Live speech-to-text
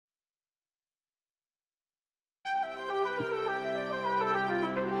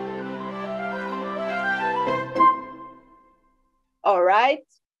All right.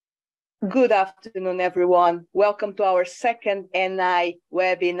 Good afternoon, everyone. Welcome to our second ENAI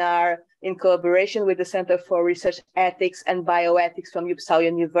webinar in collaboration with the Center for Research Ethics and Bioethics from Uppsala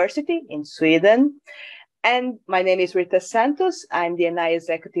University in Sweden. And my name is Rita Santos. I'm the ENAI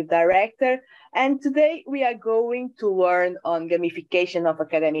Executive Director. And today we are going to learn on gamification of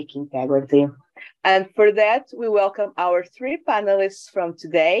academic integrity. And for that, we welcome our three panelists from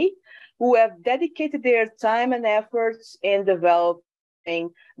today who have dedicated their time and efforts in developing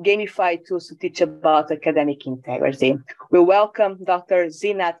gamified tools to teach about academic integrity. We welcome Dr.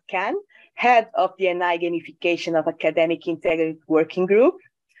 Zeenath, head of the ENAI Gamification of Academic Integrity Working Group.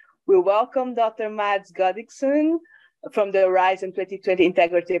 We welcome Dr. Goddiksen from the Horizon 2020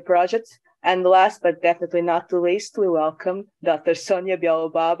 Integrity Project. And last but definitely not the least, we welcome Dr. Sonja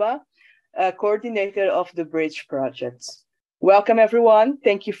Bjelobaba, coordinator of the Bridge Project. Welcome, everyone.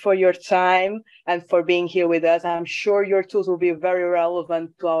 Thank you for your time and for being here with us. I'm sure your tools will be very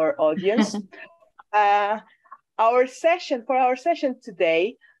relevant to our audience. For our session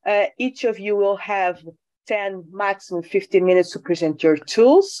today, each of you will have 10, maximum 15 minutes to present your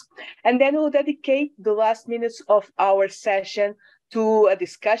tools. And then we'll dedicate the last minutes of our session to a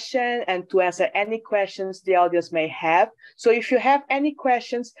discussion and to answer any questions the audience may have. So if you have any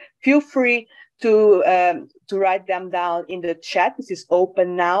questions, feel free to write them down in the chat. This is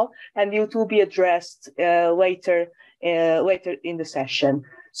open now, and it will be addressed later in the session.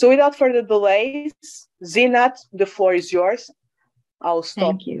 So without further delays, Zeenath, the floor is yours. I'll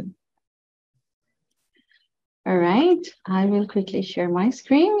stop. Thank you. All right, I will quickly share my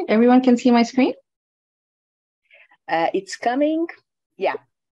screen. Everyone can see my screen? It's coming. Yeah,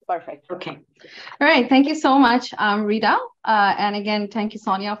 perfect. Okay. All right. Thank you so much, Rita. And again, thank you,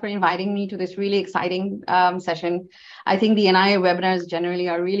 Sonja, for inviting me to this really exciting session. I think the ENAI webinars generally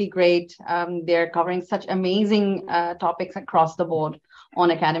are really great. They're covering such amazing topics across the board on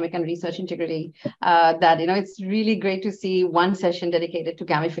academic and research integrity that, it's really great to see one session dedicated to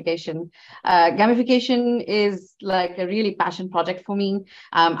gamification. Gamification is like a really passion project for me.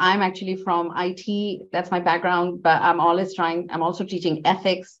 I'm actually from IT, that's my background, but I'm also teaching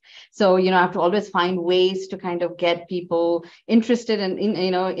ethics. So, I have to always find ways to kind of get people interested and,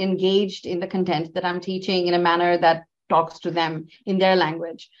 engaged in the content that I'm teaching in a manner that talks to them in their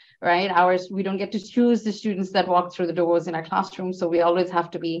language, right? We don't get to choose the students that walk through the doors in our classroom. So we always have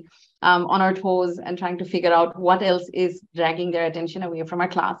to be on our toes and trying to figure out what else is dragging their attention away from our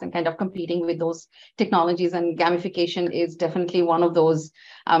class and kind of competing with those technologies. And gamification is definitely one of those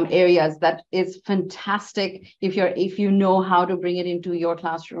areas that is fantastic if you know how to bring it into your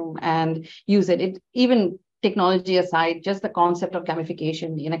classroom and use it. Even technology aside, just the concept of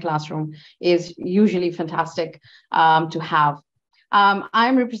gamification in a classroom is usually fantastic to have.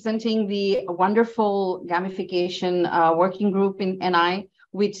 I'm representing the wonderful gamification working group in ENAI,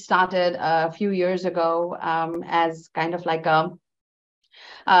 which started a few years ago as kind of like a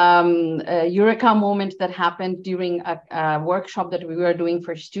eureka moment that happened during a workshop that we were doing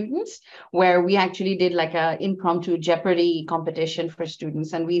for students, where we actually did like an impromptu Jeopardy competition for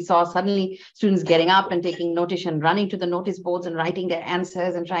students. And we saw suddenly students getting up and taking notice and running to the notice boards and writing their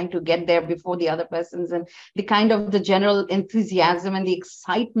answers and trying to get there before the other persons. And the general enthusiasm and the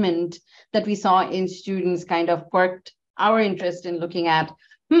excitement that we saw in students kind of perked our interest in looking at,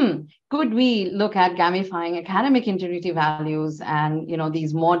 could we look at gamifying academic integrity values and,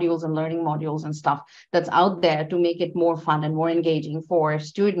 these modules and learning modules and stuff that's out there to make it more fun and more engaging for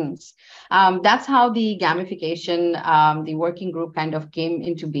students? That's how the gamification, the working group kind of came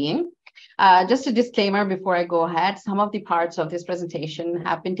into being. Just a disclaimer before I go ahead, some of the parts of this presentation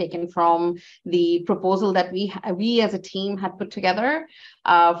have been taken from the proposal that we as a team had put together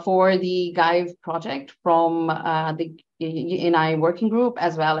for the GIVE project from the ENAI working group,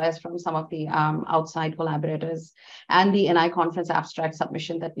 as well as from some of the outside collaborators, and the ENAI conference abstract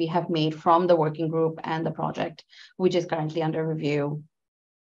submission that we have made from the working group and the project, which is currently under review.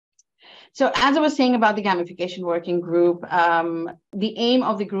 So as I was saying about the gamification working group, the aim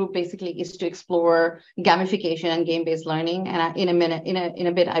of the group basically is to explore gamification and game-based learning. And in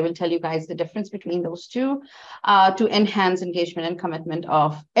a bit, I will tell you guys the difference between those two to enhance engagement and commitment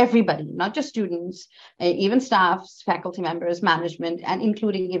of everybody, not just students, even staff, faculty members, management, and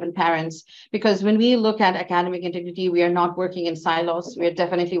including even parents. Because when we look at academic integrity, we are not working in silos. We're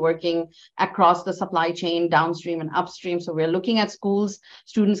definitely working across the supply chain, downstream and upstream. So we're looking at schools,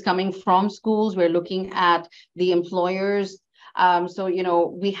 students coming from schools, we're looking at the employers. So,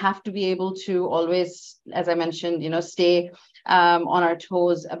 we have to be able to always, as I mentioned, stay on our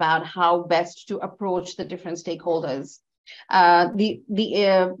toes about how best to approach the different stakeholders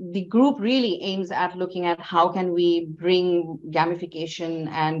The group really aims at looking at how can we bring gamification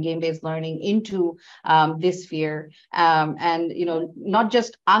and game-based learning into this sphere, and not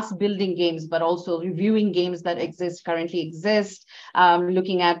just us building games, but also reviewing games that currently exist,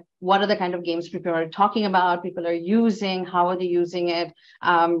 looking at what are the kind of games people are talking about, people are using, how are they using it,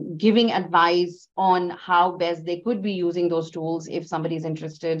 giving advice on how best they could be using those tools if somebody's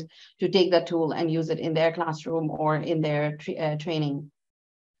interested to take that tool and use it in their classroom or in their training.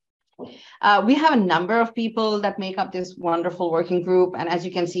 We have a number of people that make up this wonderful working group. And as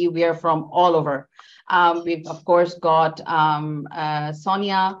you can see, we are from all over. We've, of course, got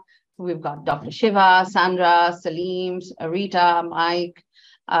Sonja, we've got Dr. Shiva, Sandra, Salim, Rita, Mike,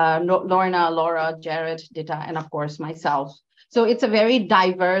 Lorna, Laura, Jared, Dita, and of course, myself. So it's a very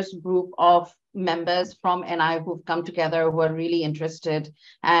diverse group of members from ENAI who've come together who are really interested.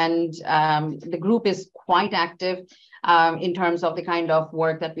 And the group is quite active in terms of the kind of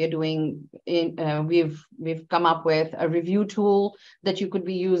work that we are doing. We've come up with a review tool that you could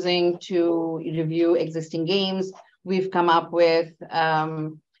be using to review existing games. We've come up with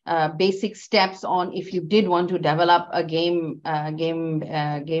basic steps on if you did want to develop a game-based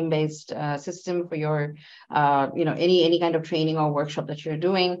system for your any kind of training or workshop that you're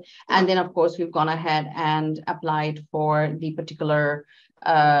doing. And then of course we've gone ahead and applied for the particular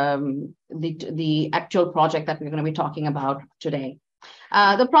the actual project that we're going to be talking about today.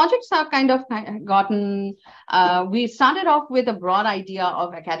 The projects have kind of gotten, we started off with a broad idea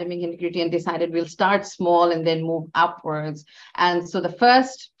of academic integrity and decided we'll start small and then move upwards. And so the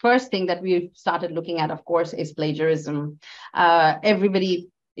first thing that we started looking at, of course, is plagiarism. Everybody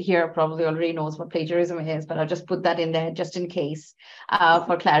here probably already knows what plagiarism is, but I'll just put that in there just in case,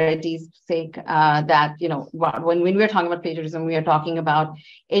 for clarity's sake, that, when we're talking about plagiarism, we are talking about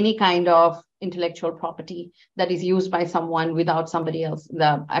any kind of intellectual property that is used by someone without somebody else,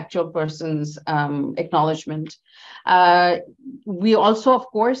 the actual person's acknowledgement. We also, of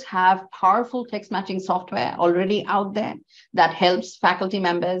course, have powerful text matching software already out there that helps faculty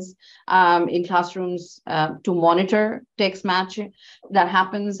members in classrooms to monitor text match that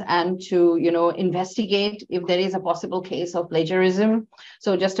happens and to, investigate if there is a possible case of plagiarism.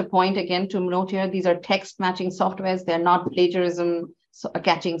 So just a point again to note here, these are text matching softwares. They're not plagiarism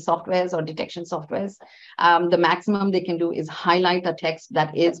catching softwares or detection softwares. The maximum they can do is highlight the text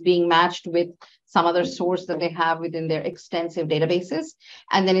that is being matched with some other source that they have within their extensive databases.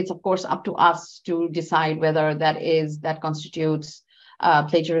 And then it's, of course, up to us to decide whether that constitutes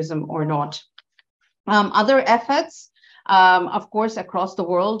plagiarism or not. Other efforts, of course, across the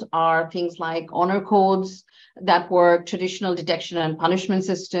world are things like honor codes that work, traditional detection and punishment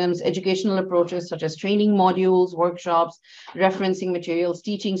systems, educational approaches such as training modules, workshops, referencing materials,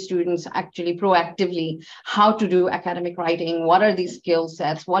 teaching students actually proactively how to do academic writing, what are these skill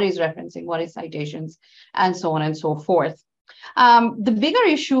sets, what is referencing, what is citations, and so on and so forth. The bigger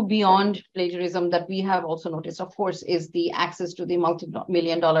issue beyond plagiarism that we have also noticed, of course, is the access to the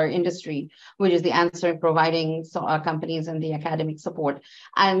multi-million-dollar industry, which is the answer in providing companies and the academic support.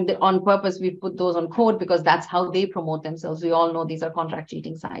 And on purpose, we put those on code because that's how they promote themselves. We all know these are contract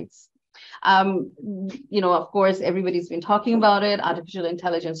cheating sites. Of course, everybody's been talking about it, artificial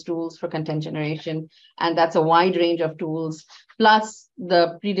intelligence tools for content generation, and that's a wide range of tools, plus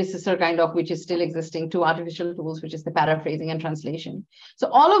the predecessor kind of, which is still existing, to artificial tools, which is the paraphrasing and translation. So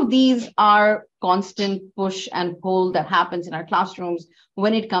all of these are constant push and pull that happens in our classrooms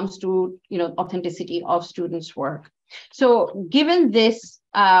when it comes to, authenticity of students' work. So given this,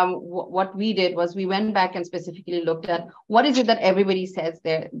 what we did was we went back and specifically looked at what is it that everybody says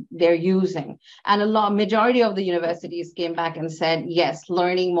they're using. And majority of the universities came back and said, yes,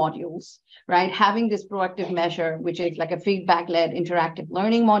 learning modules, right? Having this proactive measure, which is like a feedback-led interactive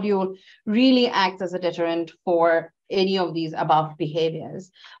learning module, really acts as a deterrent for any of these above behaviors,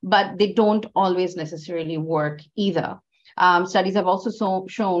 but they don't always necessarily work either. Studies have also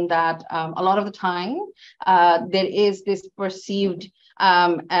shown that a lot of the time there is this perceived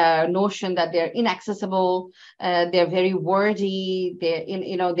notion that they're inaccessible, they're very wordy,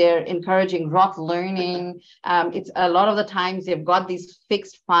 they're encouraging rote learning. It's a lot of the times they've got these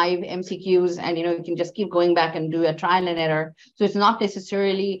fixed 5 MCQs, and you can just keep going back and do a trial and error. So it's not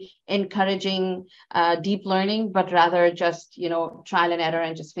necessarily encouraging deep learning, but rather just trial and error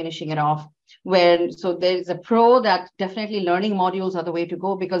and just finishing it off. So there's a pro that definitely learning modules are the way to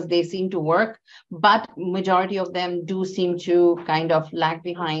go because they seem to work, but majority of them do seem to kind of lag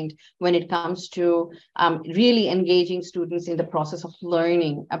behind when it comes to really engaging students in the process of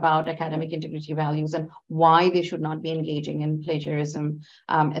learning about academic integrity values and why they should not be engaging in plagiarism,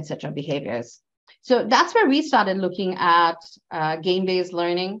 etc. behaviors. So that's where we started looking at game-based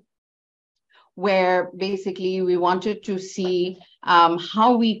learning, where basically we wanted to see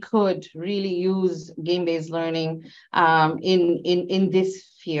how we could really use game-based learning in this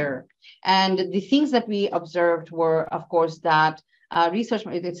sphere. And the things that we observed were, of course, that research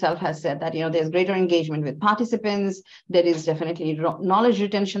itself has said that, there's greater engagement with participants. There is definitely knowledge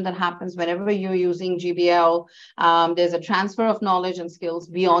retention that happens whenever you're using GBL. There's a transfer of knowledge and skills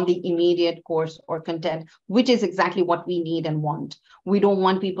beyond the immediate course or content, which is exactly what we need and want. We don't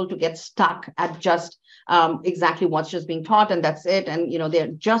want people to get stuck at just exactly what's just being taught and that's it. And, they're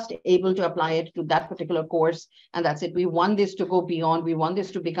just able to apply it to that particular course and that's it. We want this to go beyond. We want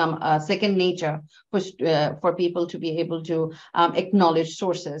this to become a second nature for people to be able to acknowledge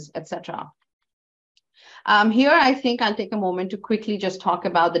sources, etc. Here, I think I'll take a moment to quickly just talk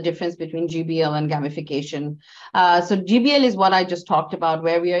about the difference between GBL and gamification. So GBL is what I just talked about,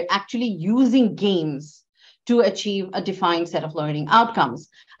 where we are actually using games to achieve a defined set of learning outcomes.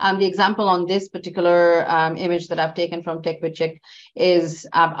 The example on this particular image that I've taken from Tech with Chick is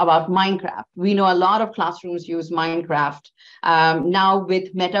about Minecraft. We know a lot of classrooms use Minecraft. Now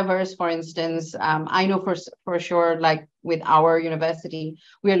with Metaverse, for instance, I know for sure, like with our university,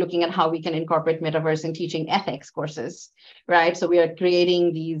 we are looking at how we can incorporate Metaverse in teaching ethics courses, right? So we are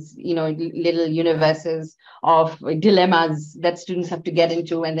creating these, little universes of dilemmas that students have to get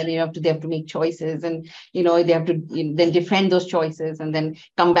into, and then they have to make choices, and they have to then defend those choices, and then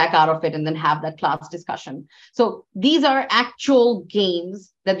come back out of it, and then have that class discussion. So these are actual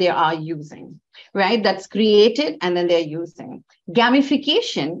games that they are using, right? That's created and then they're using.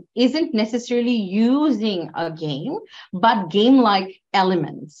 Gamification isn't necessarily using a game, but game-like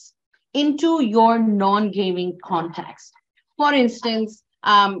elements into your non-gaming context. For instance,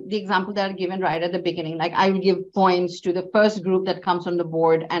 the example that I given right at the beginning, like I will give points to the first group that comes on the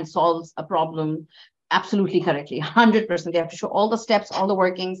board and solves a problem absolutely correctly, 100%. They have to show all the steps, all the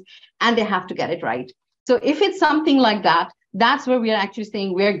workings, and they have to get it right. So if it's something like that, that's where we are actually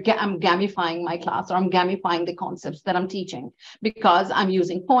saying I'm gamifying my class, or I'm gamifying the concepts that I'm teaching, because I'm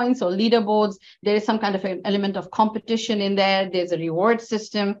using points or leaderboards. There is some kind of an element of competition in there. There's a reward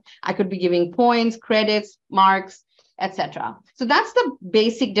system. I could be giving points, credits, marks, etc. So that's the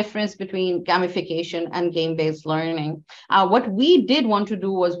basic difference between gamification and game-based learning. What we did want to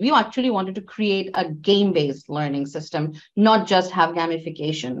do was we actually wanted to create a game-based learning system, not just have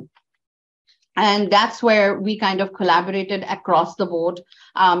gamification. And that's where we kind of collaborated across the board.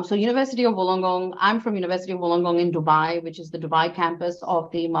 So University of Wollongong, I'm from University of Wollongong in Dubai, which is the Dubai campus of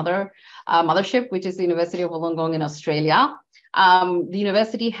the mothership, which is the University of Wollongong in Australia. The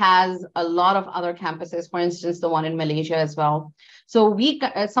university has a lot of other campuses, for instance, the one in Malaysia as well. So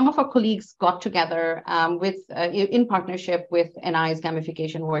some of our colleagues got together in partnership with ENAI's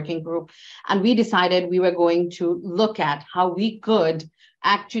Gamification Working Group, and we decided we were going to look at how we could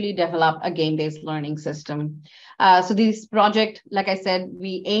actually develop a game-based learning system. So this project, like I said,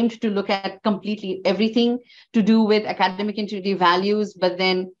 we aimed to look at completely everything to do with academic integrity values, but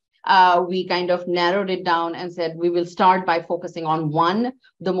then we kind of narrowed it down and said we will start by focusing on one,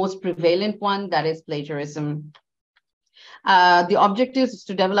 the most prevalent one, that is plagiarism. The objective is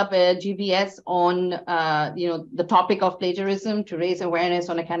to develop a GBS on the topic of plagiarism, to raise awareness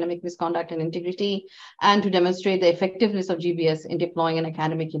on academic misconduct and integrity, and to demonstrate the effectiveness of GBS in deploying an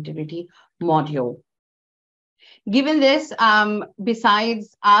academic integrity module. Given this,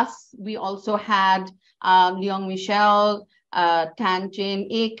 besides us, we also had Leong Michelle, Tan Jin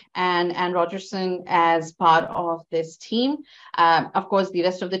Ik, and Anne Rogerson as part of this team. Of course, the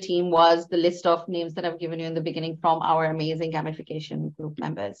rest of the team was the list of names that I've given you in the beginning from our amazing gamification group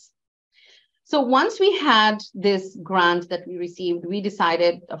members. So once we had this grant that we received, we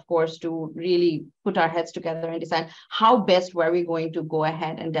decided, of course, to really put our heads together and decide how best were we going to go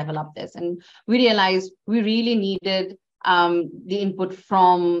ahead and develop this. And we realized we really needed the input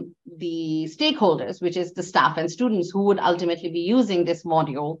from the stakeholders, which is the staff and students who would ultimately be using this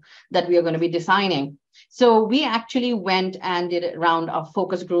module that we are going to be designing. So we actually went and did a round of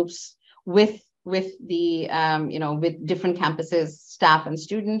focus groups with the with different campuses, staff and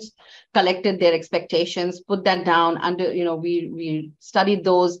students, collected their expectations, put that down under, we studied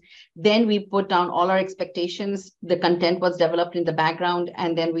those. Then we put down all our expectations. The content was developed in the background,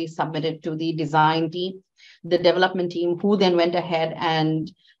 and then we submitted to the design team, the development team, who then went ahead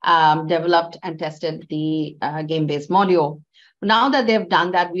and developed and tested the game-based module. Now that they've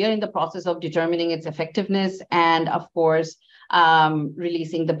done that, we are in the process of determining its effectiveness and, of course,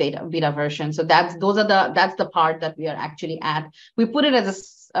 releasing the beta version. So that's the part that we are actually at. We put it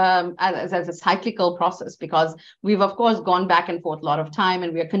as as a cyclical process, because we've of course gone back and forth a lot of time,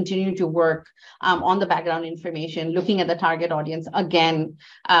 and we are continuing to work on the background information, looking at the target audience again,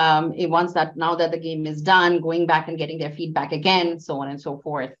 once that now that the game is done, going back and getting their feedback again, so on and so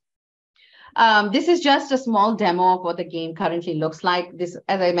forth. This is just a small demo of what the game currently looks like. This,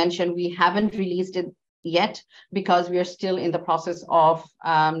 as I mentioned, we haven't released it yet because we are still in the process of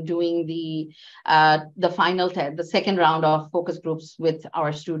doing the the second round of focus groups with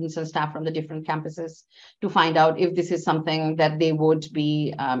our students and staff from the different campuses to find out if this is something that they would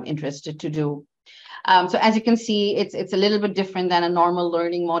be interested to do. So as you can see, it's a little bit different than a normal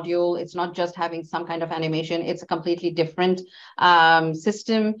learning module. It's not just having some kind of animation. It's a completely different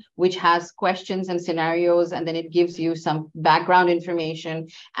system, which has questions and scenarios, and then it gives you some background information,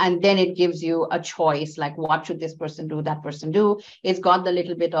 and then it gives you a choice, like what should this person do, that person do. It's got the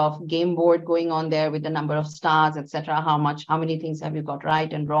little bit of game board going on there with the number of stars, etc. How many things have you got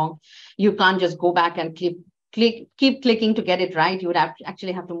right and wrong. You can't just go back and keep clicking to get it right. You would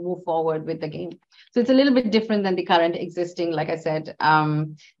actually have to move forward with the game. So it's a little bit different than the current existing, like I said,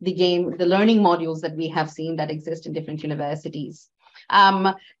 the learning modules that we have seen that exist in different universities.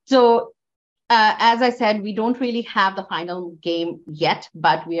 As I said, we don't really have the final game yet,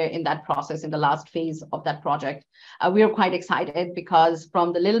 but we are in that process, in the last phase of that project. We are quite excited because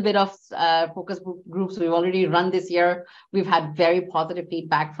from the little bit of focus groups we've already run this year, we've had very positive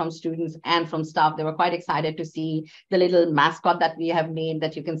feedback from students and from staff. They were quite excited to see the little mascot that we have made,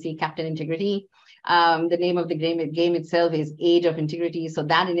 that you can see, Captain Integrity. The name of the game itself is Age of Integrity. So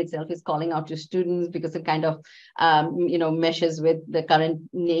that in itself is calling out to students because it kind of, meshes with the current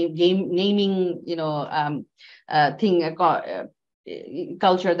naming,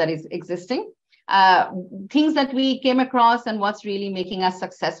 culture that is existing. Things that we came across and what's really making us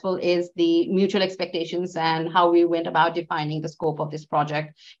successful is the mutual expectations and how we went about defining the scope of this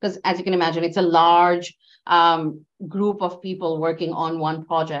project. Because as you can imagine, it's a large group of people working on one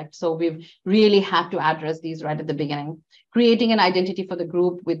project. So we've really had to address these right at the beginning. Creating an identity for the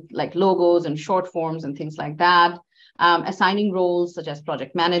group with like logos and short forms and things like that. Assigning roles such as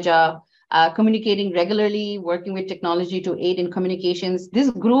project manager. Communicating regularly, working with technology to aid in communications. This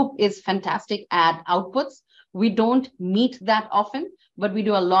group is fantastic at outputs. We don't meet that often, but we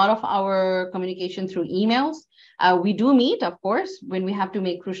do a lot of our communication through emails. We do meet, of course, when we have to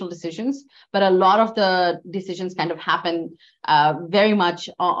make crucial decisions, but a lot of the decisions kind of happen very much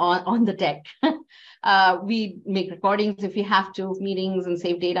on the deck. We make recordings if we have to, of meetings, and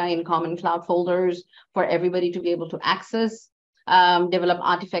save data in common cloud folders for everybody to be able to access. Develop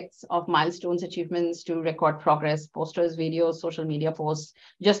artifacts of milestones, achievements to record progress, posters, videos, social media posts,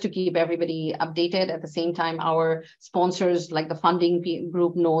 just to keep everybody updated. At the same time, our sponsors, like the funding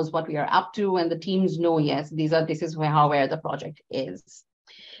group, knows what we are up to, and the teams know, yes, this is where the project is.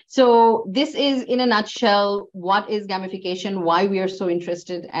 So this is, in a nutshell, what is gamification, why we are so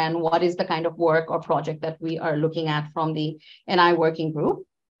interested, and what is the kind of work or project that we are looking at from the ENAI working group.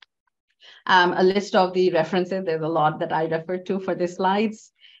 A list of the references. There's a lot that I refer to for the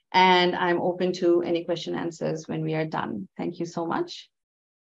slides, and I'm open to any question answers when we are done. Thank you so much.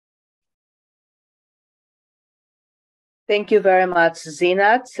 Thank you very much,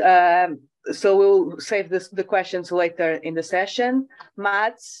 Zeenath. So we'll save the questions later in the session.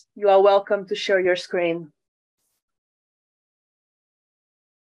 Mats, you are welcome to share your screen.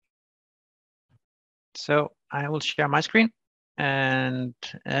 So I will share my screen. And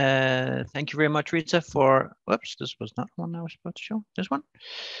thank you very much, Reza, for, whoops, this was not one I was supposed to show, this one.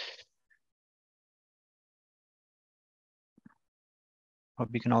 Hope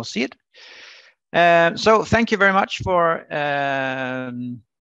you can all see it. So thank you very much for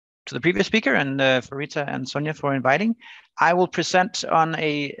to the previous speaker and for Reza and Sonja for inviting. I will present on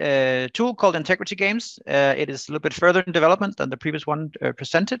a tool called Integrity Games. It is a little bit further in development than the previous one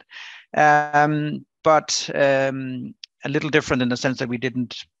presented, but a little different in the sense that we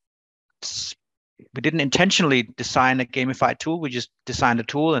didn't intentionally design a gamified tool. We just designed a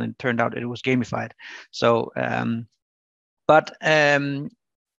tool, and it turned out it was gamified. So,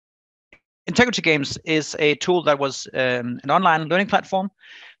 Integrity Games is a tool that was an online learning platform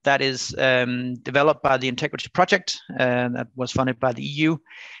that is developed by the Integrity Project that was funded by the EU.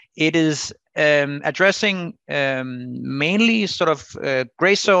 It is addressing mainly sort of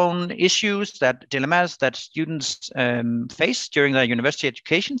gray zone issues, dilemmas that students face during their university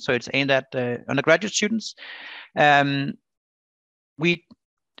education. So it's aimed at undergraduate students. We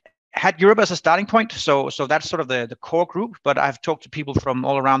had Europe as a starting point, so that's sort of the core group. But I've talked to people from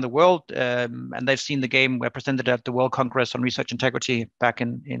all around the world, and they've seen the game presented at the World Congress on Research Integrity back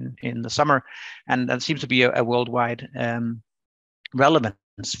in the summer, and that seems to be a worldwide relevance.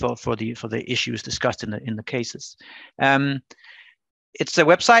 for the issues discussed in the cases. It's a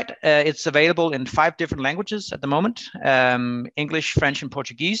website. It's available in 5 different languages at the moment, English, French, and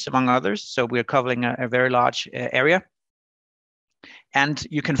Portuguese, among others. So we're covering a very large area. And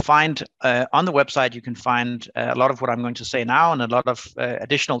you can find on the website, you can find a lot of what I'm going to say now and a lot of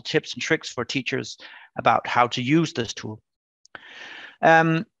additional tips and tricks for teachers about how to use this tool.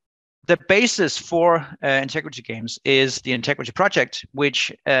 The basis for integrity games is the integrity project,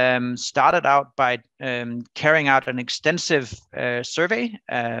 which started out by carrying out an extensive survey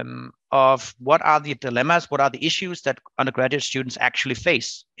of what are the dilemmas, what are the issues that undergraduate students actually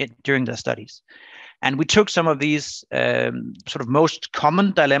face during their studies. And we took some of these sort of most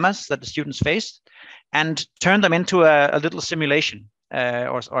common dilemmas that the students faced and turned them into a little simulation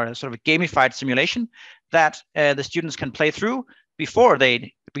or a sort of a gamified simulation that the students can play through before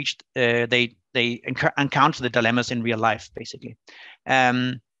they reach they encounter the dilemmas in real life, basically.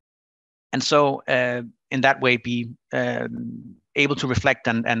 And so in that way be able to reflect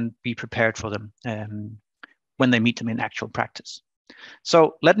and be prepared for them when they meet them in actual practice.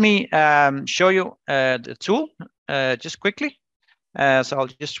 So let me show you the tool just quickly. So I'll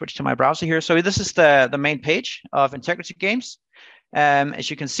just switch to my browser here. So this is the main page of integrity games. As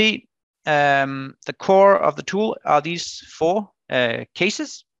you can see, the core of the tool are these 4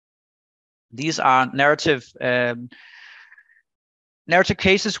 cases. These are narrative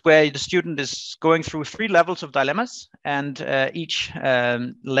cases where the student is going through 3 levels of dilemmas, and each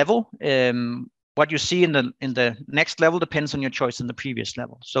level, what you see in the next level depends on your choice in the previous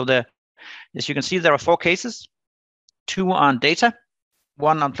level. So as you can see, there are 4 cases, 2 on data,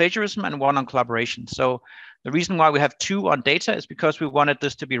 1 on plagiarism, and 1 on collaboration. So the reason why we have 2 on data is because we wanted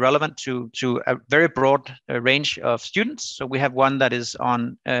this to be relevant to a very broad range of students. So we have 1 that is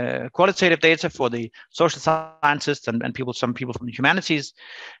on qualitative data for the social scientists and some people from the humanities,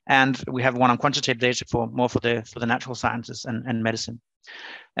 and we have 1 on quantitative data for the natural sciences and medicine.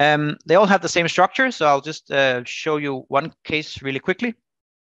 They all have the same structure, so I'll just show you 1 case really quickly.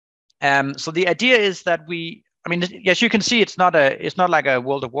 So the idea is that as you can see, it's not like a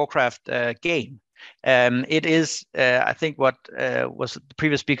World of Warcraft game. It is, I think, what was the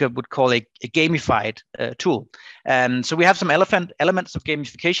previous speaker would call a gamified tool. So we have some elements of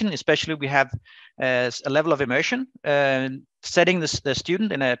gamification, especially we have a level of immersion, setting the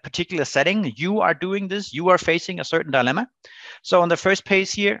student in a particular setting. You are doing this, you are facing a certain dilemma. So on the first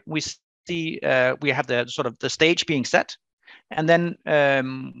page here, we see we have the sort of the stage being set. And then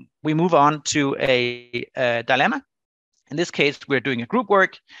we move on to a dilemma. In this case, we're doing a group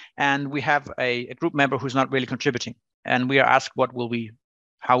work, and we have a group member who's not really contributing. And we are asked,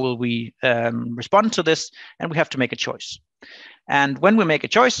 how will we respond to this? And we have to make a choice. And when we make a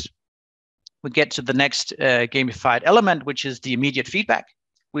choice, we get to the next gamified element, which is the immediate feedback.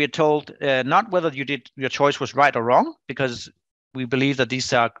 We are told not whether your choice was right or wrong, because we believe that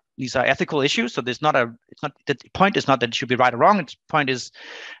these are ethical issues. So the point is not that it should be right or wrong. The point is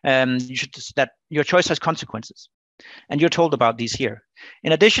that your choice has consequences. And you're told about these here.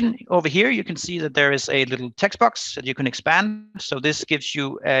 In addition, over here, you can see that there is a little text box that you can expand. So this gives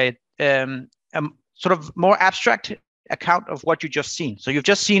you a sort of more abstract account of what you've just seen. So you've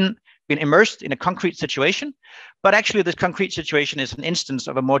just been immersed in a concrete situation, but actually this concrete situation is an instance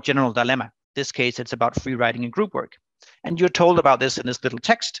of a more general dilemma. In this case, it's about free writing and group work. And you're told about this in this little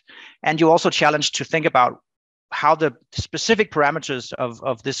text. And you're also challenged to think about how the specific parameters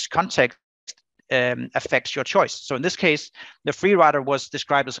of this context affects your choice. So in this case, the free writer was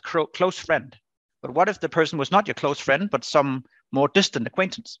described as a close friend. But what if the person was not your close friend, but some more distant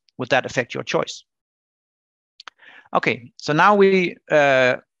acquaintance? Would that affect your choice? Okay, so now we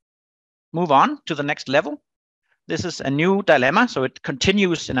move on to the next level. This is a new dilemma, so it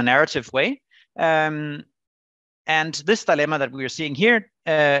continues in a narrative way. And this dilemma that we are seeing here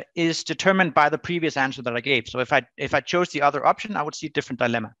is determined by the previous answer that I gave. So if I chose the other option, I would see a different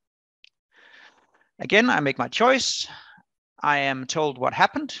dilemma. Again, I make my choice. I am told what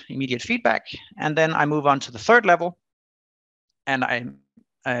happened, immediate feedback, and then I move on to the 3rd level. And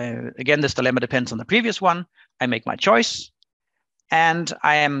again, this dilemma depends on the previous one. I make my choice, and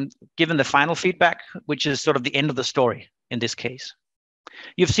I am given the final feedback, which is sort of the end of the story in this case.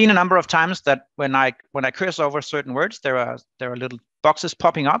 You've seen a number of times that when I cursor over certain words, there are little boxes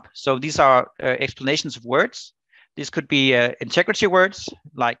popping up. So these are explanations of words. These could be integrity words,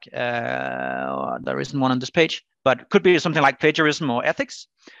 like there isn't one on this page, but it could be something like plagiarism or ethics.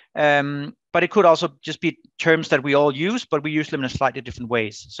 But it could also just be terms that we all use, but we use them in slightly different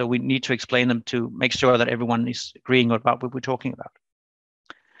ways. So we need to explain them to make sure that everyone is agreeing about what we're talking about.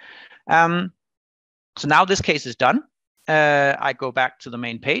 So now this case is done. I go back to the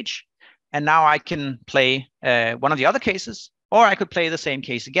main page, and now I can play one of the other cases, or I could play the same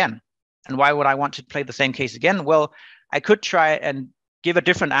case again. And why would I want to play the same case again? Well, I could try and give a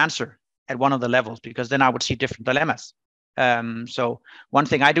different answer at one of the levels, because then I would see different dilemmas. So one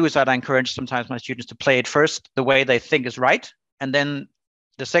thing I do is that I encourage sometimes my students to play it first the way they think is right, and then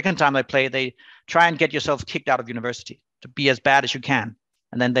the second time they play, they try and get yourself kicked out of university, to be as bad as you can,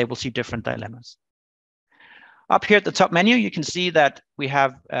 and then they will see different dilemmas. Up here at the top menu, you can see that we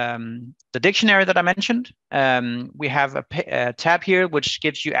have the dictionary that I mentioned. We have a tab here which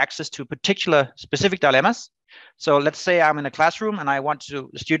gives you access to particular specific dilemmas. So let's say I'm in a classroom and I want the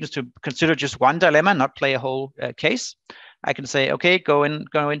students to consider just one dilemma, not play a whole case. I can say, okay, go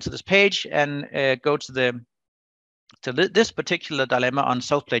into this page and go to this particular dilemma on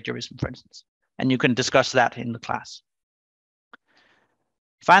self-plagiarism, for instance, and you can discuss that in the class.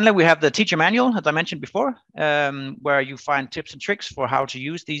 Finally, we have the teacher manual, as I mentioned before, where you find tips and tricks for how to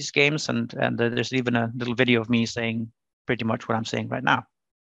use these games. And there's even a little video of me saying pretty much what I'm saying right now.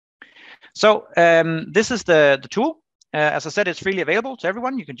 So this is the tool. As I said, it's freely available to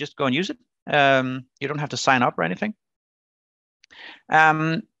everyone. You can just go and use it. You don't have to sign up or anything.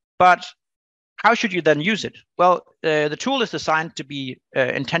 But how should you then use it? Well, the tool is designed to be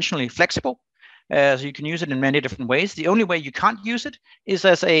intentionally flexible. So you can use it in many different ways. The only way you can't use it is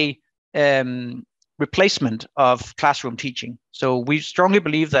as a replacement of classroom teaching. So we strongly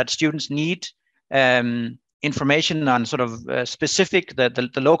believe that students need information on sort of specific, the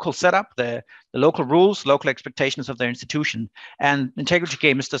local setup, the local rules, local expectations of their institution. And Integrity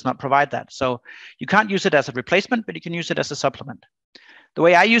Games does not provide that. So you can't use it as a replacement, but you can use it as a supplement. The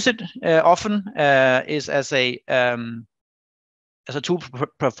way I use it often is as a tool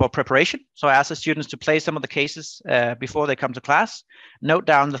for preparation. So I ask the students to play some of the cases before they come to class, note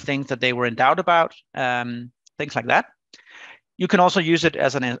down the things that they were in doubt about, things like that. You can also use it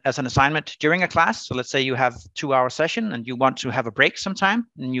as an assignment during a class. So let's say you have a 2-hour session and you want to have a break sometime,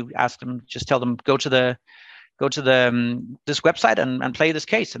 and you ask them, just tell them, go to this website and play this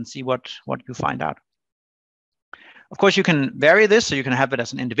case and see what you find out. Of course, you can vary this, so you can have it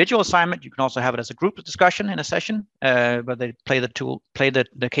as an individual assignment. You can also have it as a group discussion in a session where they play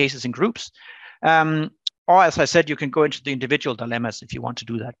the cases in groups. Or as I said, you can go into the individual dilemmas if you want to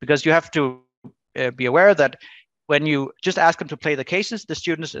do that, because you have to be aware that when you just ask them to play the cases, the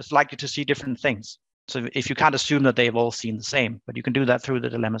students is likely to see different things. So if you can't assume that they've all seen the same, but you can do that through the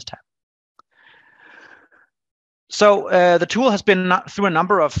dilemmas tab. So the tool has been through a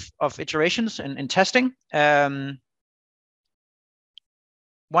number of iterations in testing.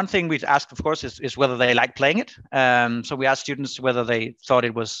 One thing we've asked, of course, is whether they like playing it. So we asked students whether they thought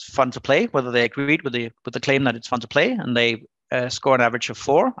it was fun to play, whether they agreed with the claim that it's fun to play, and they score an average of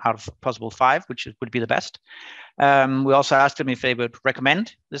 4 out of possible 5, which would be the best. We also asked them if they would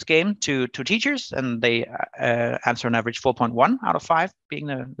recommend this game to teachers, and they answer an average 4.1 out of 5, being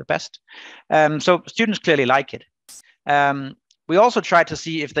the best. So students clearly like it. We also tried to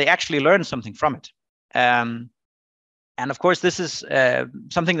see if they actually learned something from it. And of course, this is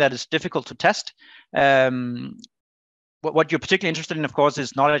something that is difficult to test. What you're particularly interested in, of course,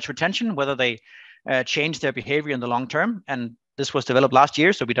 is knowledge retention, whether they change their behavior in the long term. And this was developed last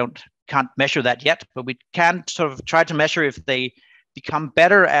year, so we can't measure that yet, but we can sort of try to measure if they become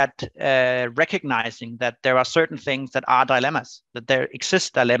better at recognizing that there are certain things that are dilemmas, that there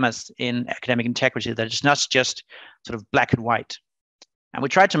exist dilemmas in academic integrity, that it's not just sort of black and white. And we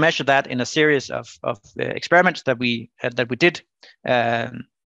tried to measure that in a series of experiments that we did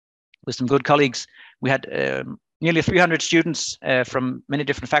with some good colleagues. We had nearly 300 students from many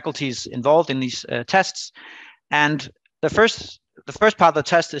different faculties involved in these tests. And the first part of the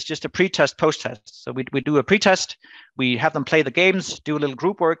test is just a pre-test, post-test. So we do a pre-test, we have them play the games, do a little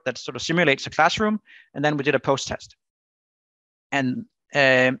group work that sort of simulates a classroom, and then we did a post-test. And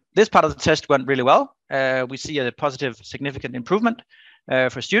this part of the test went really well. We see a positive, significant improvement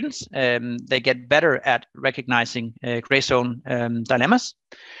for students. They get better at recognizing gray zone dilemmas.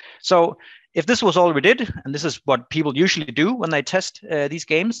 So if this was all we did, and this is what people usually do when they test these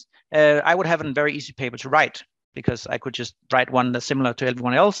games, I would have a very easy paper to write, because I could just write one that's similar to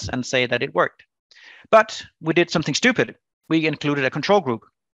everyone else and say that it worked. But we did something stupid. We included a control group,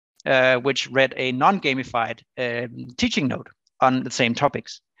 which read a non-gamified teaching note on the same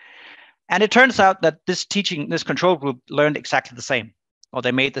topics. And it turns out that this control group learned exactly the same, or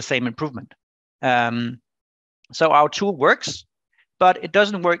they made the same improvement. So our tool works, but it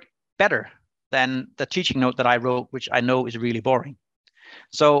doesn't work better than the teaching note that I wrote, which I know is really boring.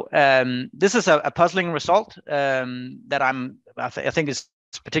 So this is a puzzling result that I think is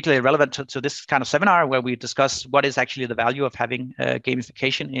particularly relevant to this kind of seminar where we discuss what is actually the value of having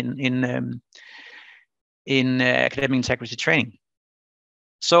gamification in academic integrity training.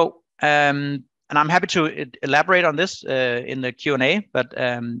 So, and I'm happy to elaborate on this in the Q&A, but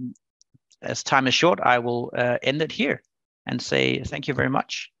as time is short, I will end it here and say thank you very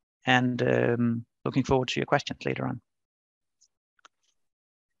much, and looking forward to your questions later on.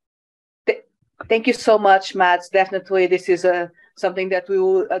 Thank you so much, Mads. Definitely, this is something that we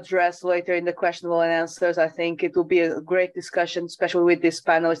will address later in the questionable and answers. I think it will be a great discussion, especially with this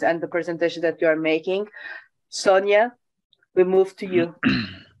panelist and the presentation that you are making. Sonja, we move to you.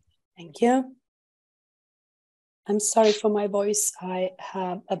 Thank you. I'm sorry for my voice. I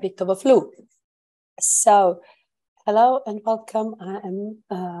have a bit of a flu. So, hello and welcome. I am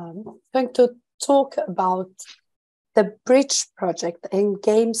going to talk about the Bridge project and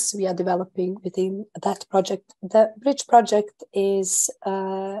games we are developing within that project. The Bridge project is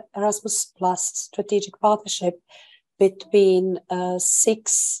Erasmus Plus strategic partnership between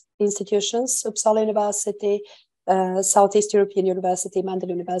 6 institutions: Uppsala University, Southeast European University, Mandel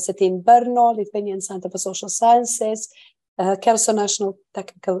University in Brno, Lithuanian Center for Social Sciences, Kherson National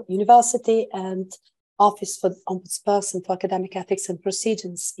Technical University, and Office for Ombudsperson for Academic Ethics and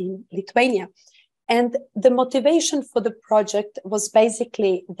Procedures in Lithuania. And the motivation for the project was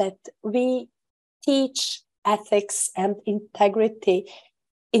basically that we teach ethics and integrity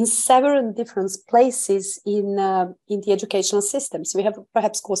in several different places in the educational systems. We have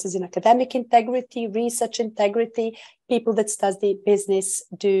perhaps courses in academic integrity, research integrity. People that study business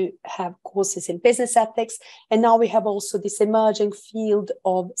do have courses in business ethics. And now we have also this emerging field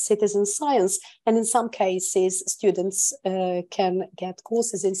of citizen science. And in some cases, students can get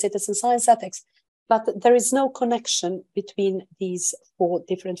courses in citizen science ethics. But there is no connection between these 4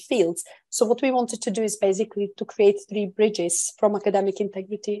 different fields. So what we wanted to do is basically to create 3 bridges from academic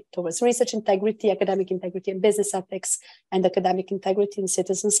integrity towards research integrity, academic integrity and business ethics, and academic integrity and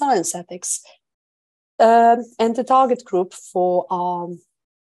citizen science ethics. And the target group for our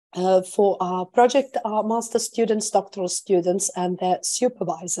project are master students, doctoral students, and their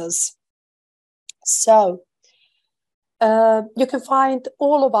supervisors. So you can find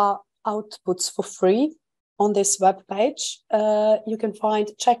all of our outputs for free on this webpage. You can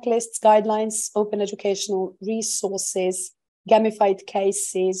find checklists, guidelines, open educational resources, gamified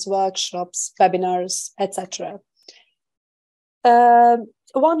cases, workshops, webinars, etc.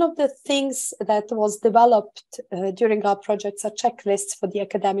 One of the things that was developed during our projects are checklists for the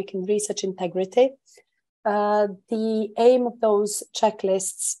academic and research integrity. The aim of those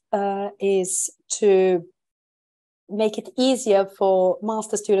checklists is to make it easier for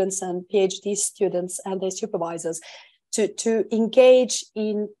master students and PhD students and their supervisors to engage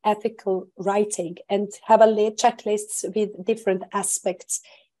in ethical writing and have a checklists with different aspects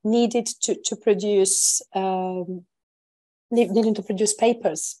needed to produce needing to produce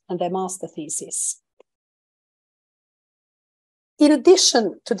papers and their master thesis. In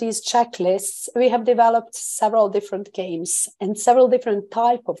addition to these checklists, we have developed several different games and several different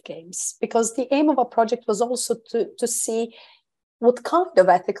types of games, because the aim of our project was also to see what kind of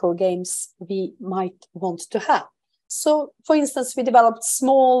ethical games we might want to have. So, for instance, we developed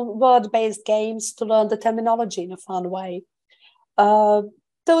small word-based games to learn the terminology in a fun way.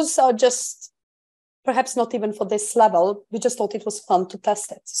 Those are just perhaps not even for this level. We just thought it was fun to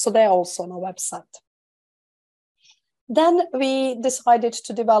test it. So they're also on our website. Then we decided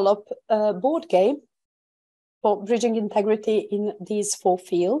to develop a board game for bridging integrity in these 4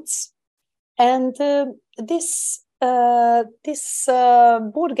 fields. And this board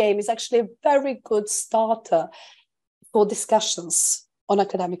game is actually a very good starter for discussions on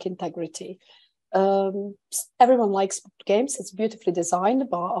academic integrity. Everyone likes board games. It's beautifully designed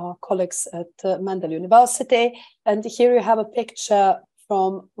by our colleagues at Mandel University. And here you have a picture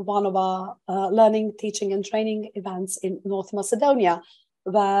from one of our learning, teaching and training events in North Macedonia,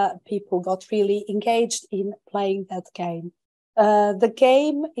 where people got really engaged in playing that game. The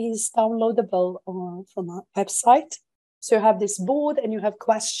game is downloadable from our website. So you have this board and you have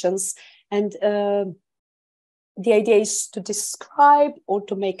questions, and the idea is to describe or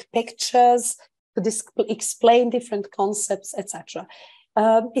to make pictures, to explain different concepts, etc.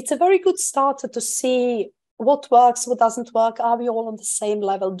 It's a very good starter to see what works, what doesn't work. Are we all on the same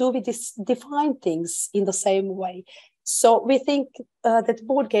level? Do we define things in the same way? So we think that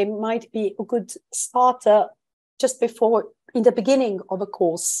board game might be a good starter just in the beginning of a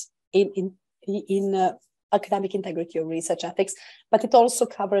course in academic integrity or research ethics, but it also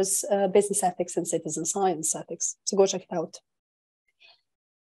covers business ethics and citizen science ethics. So go check it out.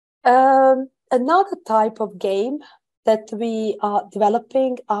 Another type of game that we are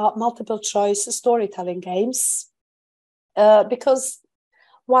developing are multiple choice storytelling games, because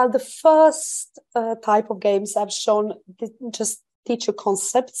while the first type of games I've shown just teach you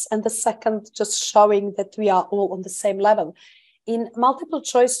concepts, and the second just showing that we are all on the same level. In multiple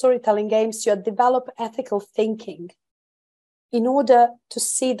choice storytelling games, you develop ethical thinking in order to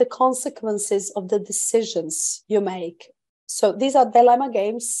see the consequences of the decisions you make. So these are dilemma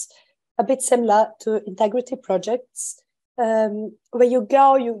games, a bit similar to integrity projects, where you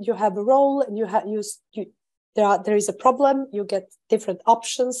go, you have a role, and there is a problem, you get different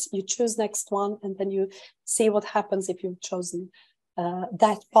options, you choose next one, and then you see what happens if you've chosen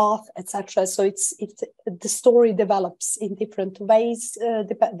that path, etc. So the story develops in different ways,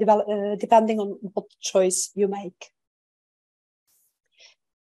 depending on what choice you make.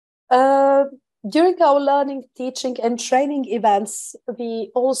 During our learning, teaching, and training events,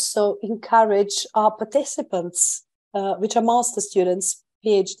 we also encourage our participants, which are master students,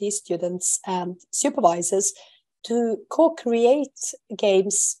 PhD students, and supervisors, to co-create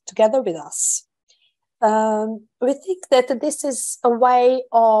games together with us. We think that this is a way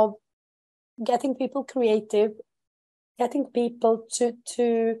of getting people creative, getting people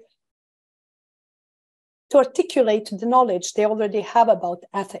to articulate the knowledge they already have about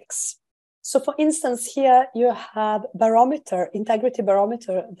ethics. So, for instance, here you have integrity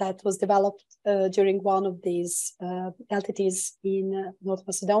barometer that was developed during one of these LTTs in North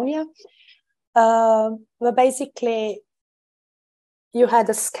Macedonia, where basically you had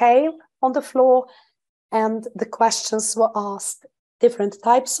a scale on the floor, and the questions were asked, different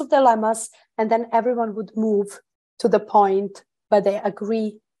types of dilemmas, and then everyone would move to the point where they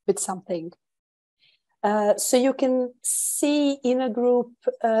agree with something. So you can see in a group,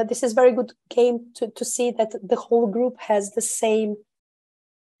 this is a very good game to see that the whole group has the same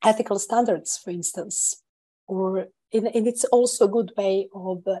ethical standards, for instance, and it's also a good way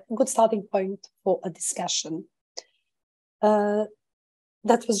of a good starting point for a discussion.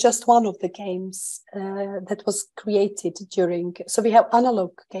 That was just one of the games that was created so we have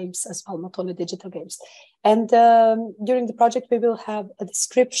analog games as well, not only digital games. And during the project, we will have a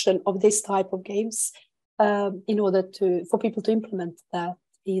description of this type of games in order for people to implement that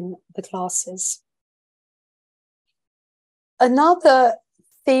in the classes. Another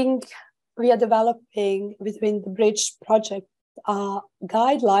thing we are developing within the Bridge project are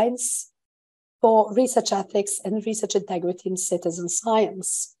guidelines for research ethics and research integrity in citizen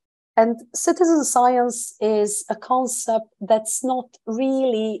science. And citizen science is a concept that's not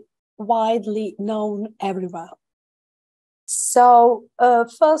really widely known everywhere. So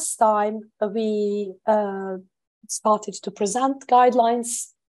first time we started to present guidelines.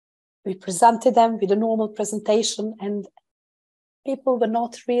 We presented them with a normal presentation, and people were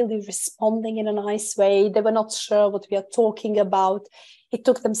not really responding in a nice way. They were not sure what we are talking about. It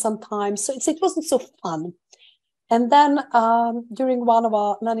took them some time, so it wasn't so fun. And then during one of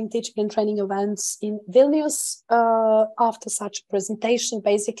our learning, teaching, and training events in Vilnius, after such a presentation,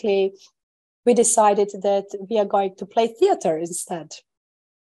 basically, we decided that we are going to play theater instead.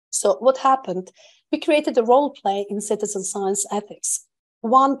 So what happened? We created a role play in citizen science ethics.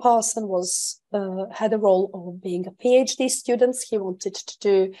 One person had a role of being a PhD student. He wanted to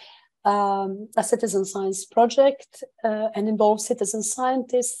do a citizen science project and involve citizen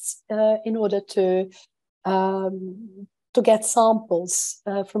scientists in order to get samples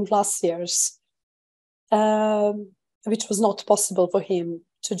from glaciers, which was not possible for him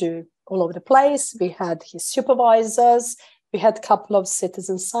to do all over the place. We had his supervisors, we had a couple of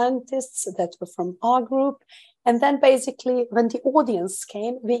citizen scientists that were from our group. And then basically when the audience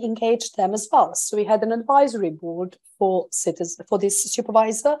came, we engaged them as well. So we had an advisory board for this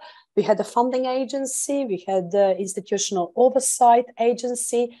supervisor. We had a funding agency, we had the institutional oversight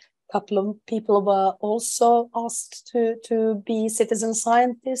agency. A couple of people were also asked to be citizen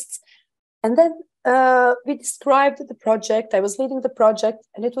scientists. And then we described the project. I was leading the project,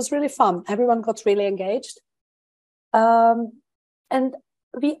 and it was really fun. Everyone got really engaged. And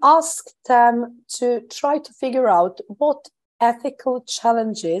we asked them to try to figure out what ethical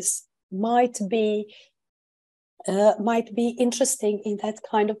challenges might be interesting in that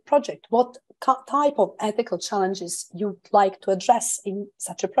kind of project. What type of ethical challenges you'd like to address in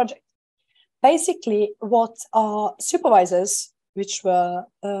such a project? Basically, what our supervisors, which were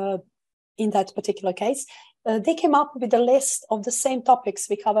in that particular case, they came up with a list of the same topics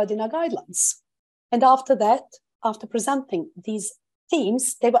we covered in our guidelines. And after that, after presenting these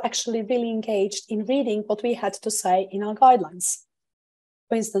themes, they were actually really engaged in reading what we had to say in our guidelines.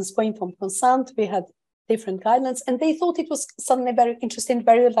 For instance, for informed consent, we had different guidelines, and they thought it was suddenly very interesting,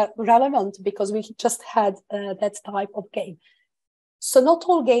 very relevant, because we just had that type of game. So not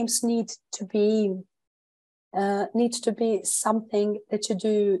all games need to be something that you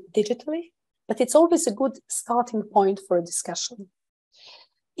do digitally, but it's always a good starting point for a discussion.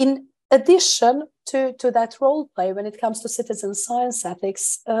 In addition to that role play, when it comes to citizen science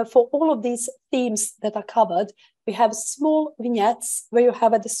ethics, for all of these themes that are covered, we have small vignettes where you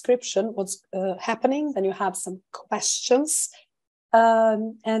have a description what's happening, then you have some questions,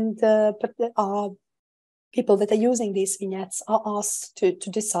 but there are people that are using these vignettes are asked to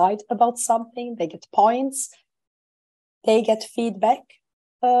decide about something. They get points, they get feedback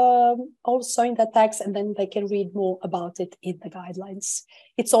also in the text, and then they can read more about it in the guidelines.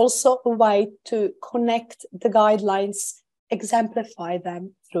 It's also a way to connect the guidelines, exemplify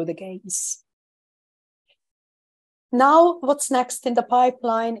them through the games. Now, what's next in the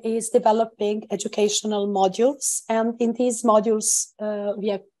pipeline is developing educational modules. And in these modules,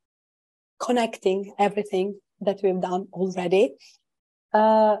 we are connecting everything that we've done already.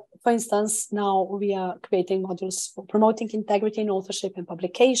 For instance, now we are creating modules for promoting integrity in authorship and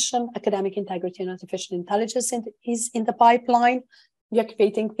publication. Academic integrity and artificial intelligence is in the pipeline. We are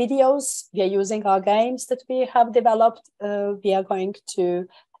creating videos. We are using our games that we have developed. We are going to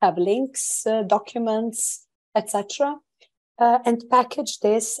have links, documents, etc., and package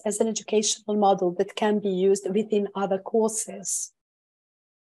this as an educational model that can be used within other courses.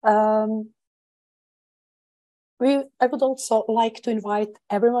 I would also like to invite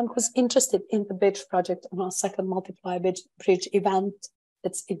everyone who's interested in the Bridge project on our second Multiply Bridge event.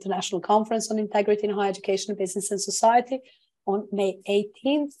 It's International Conference on Integrity in Higher Education, Business and Society on May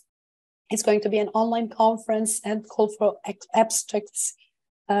 18th. It's going to be an online conference, and call for abstracts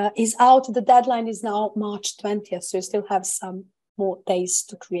is out. The deadline is now March 20th, so you still have some more days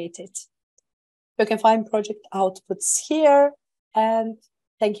to create it. You can find project outputs here, and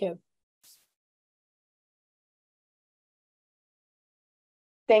thank you.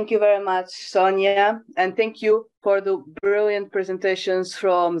 Thank you very much, Sonja, and thank you for the brilliant presentations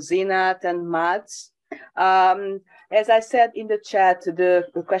from Zeenath and Mads. As I said in the chat, the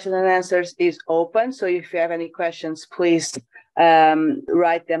question and answers is open, so if you have any questions, please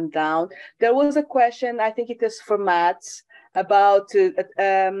write them down. There was a question, I think it is for Mads, about a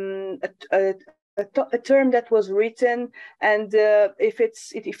term that was written, and if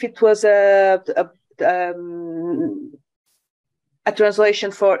it was a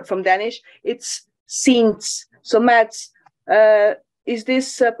translation from Danish, it's CEST. So Mads, is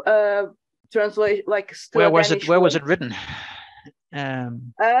this translation like still where was it written?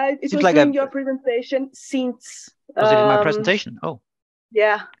 It was like during your presentation. CEST. Was it in my presentation? Oh,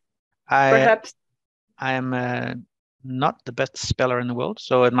 yeah. Perhaps I am not the best speller in the world,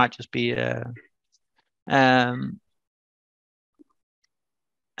 so it might just be. Let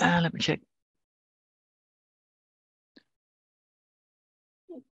me check.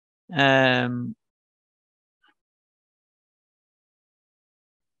 A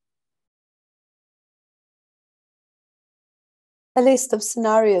list of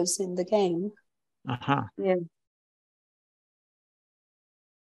scenarios in the game. Yeah.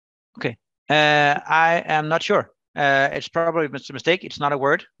 Okay. I am not sure. It's probably a mistake. It's not a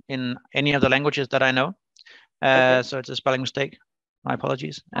word in any of the languages that I know. Okay. So it's a spelling mistake. My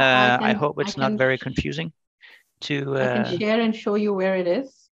apologies. I hope it's not very confusing. I can share and show you where it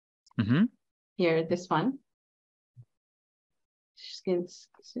is. Mm-hmm. Here, this one. Since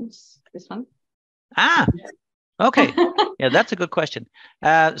this one. Ah, okay. Yeah, that's a good question.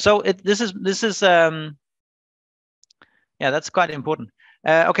 So this is yeah, that's quite important.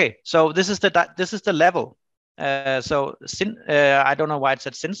 Okay, so this is the level. So I don't know why it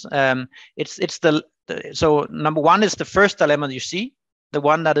said since. It's so number one is the first dilemma you see. The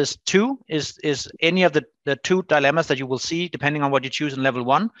one that is 2 is any of the 2 dilemmas that you will see depending on what you choose in level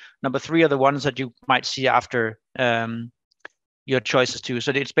 1. Number 3 are the ones that you might see after your choices 2.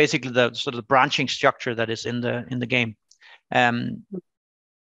 So it's basically the sort of branching structure that is in the game.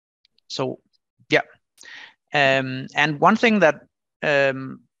 So yeah, and one thing that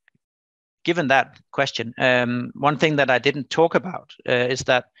given that question, one thing that I didn't talk about is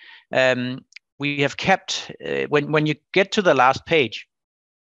that we have kept when you get to the last page.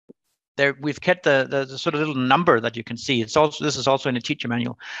 There, we've kept the sort of little number that you can see. This is also in a teacher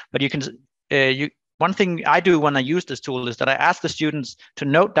manual, but you can one thing I do when I use this tool is that I ask the students to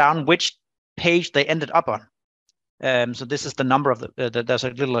note down which page they ended up on. So this is the number of there's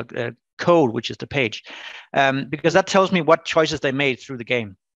a little code, which is the page, because that tells me what choices they made through the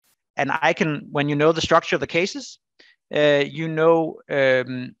game. And I can, when you know the structure of the cases, you know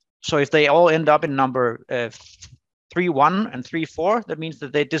so if they all end up in number 3.1 and 3.4, that means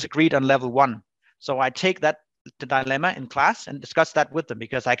that they disagreed on level 1. So I take the dilemma in class and discuss that with them,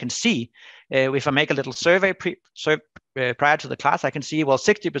 because I can see if I make a little survey prior to the class, I can see, well,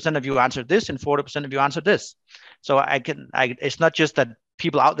 60% of you answered this and 40% of you answered this. So it's not just that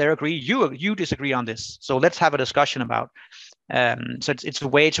people out there agree, you disagree on this. So let's have a discussion about. So it's a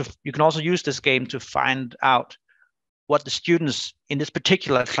way you can also use this game to find out what the students in this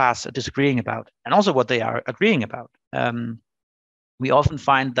particular class are disagreeing about, and also what they are agreeing about. We often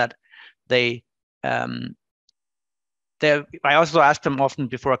find that I also ask them often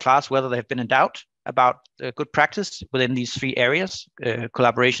before a class whether they've been in doubt about good practice within these 3 areas,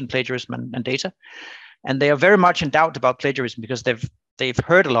 collaboration, plagiarism, and data. And they are very much in doubt about plagiarism because they've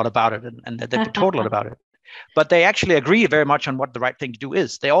heard a lot about it and they've been told a lot about it. But they actually agree very much on what the right thing to do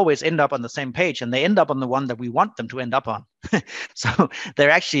is. They always end up on the same page, and they end up on the one that we want them to end up on. So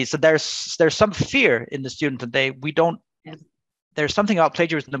there's some fear in the student that there's something about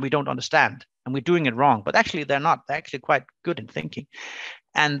plagiarism that we don't understand, and we're doing it wrong. But actually, they're not. They're actually quite good in thinking,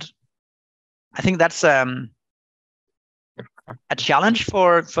 and I think that's a challenge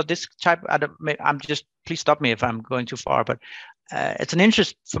for this type. Please stop me if I'm going too far, but it's an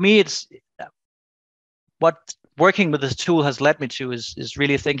interest for me. It's what working with this tool has led me to is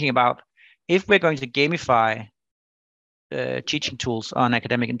really thinking about, if we're going to gamify teaching tools on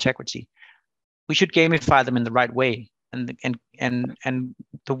academic integrity, we should gamify them in the right way. And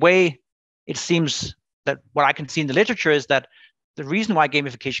the way it seems that what I can see in the literature is that the reason why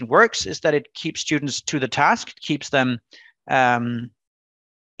gamification works is that it keeps students to the task, it keeps them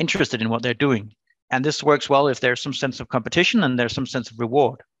interested in what they're doing. And this works well if there's some sense of competition and there's some sense of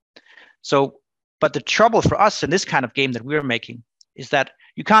reward. But the trouble for us in this kind of game that we're making is that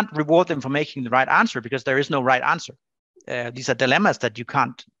you can't reward them for making the right answer, because there is no right answer. These are dilemmas that you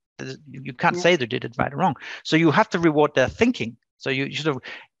can't say they did it right or wrong. So you have to reward their thinking. So you sort of,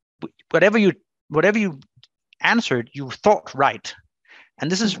 whatever you answered, you thought right.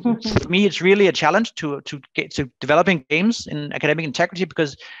 And this is, for me, it's really a challenge to get to developing games in academic integrity,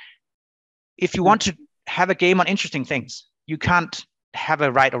 because if you want to have a game on interesting things, you can't have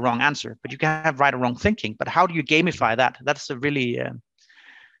a right or wrong answer, but you can have right or wrong thinking. But how do you gamify that? That's a really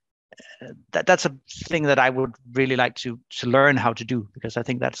that's a thing that I would really like to learn how to do, because I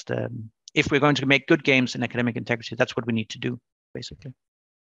think that's if we're going to make good games in academic integrity, that's what we need to do, basically.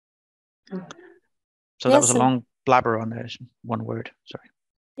 So that was a long blabber on one word. Sorry.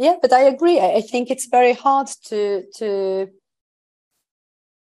 Yeah, but I agree. I think it's very hard to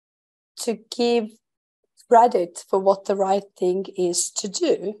give credit for what the right thing is to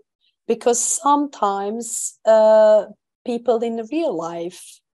do, because sometimes people in real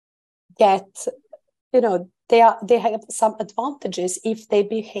life get, they have some advantages if they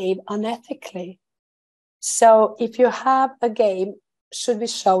behave unethically. So if you have a game, should we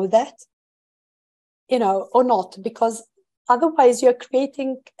show that, or not? Because otherwise you're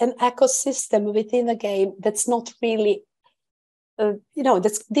creating an ecosystem within a game that's not really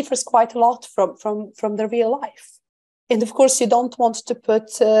that differs quite a lot from the real life. And of course, you don't want to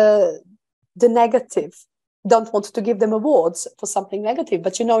put the negative, don't want to give them awards for something negative.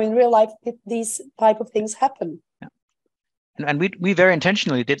 But, in real life, these type of things happen. Yeah. And we very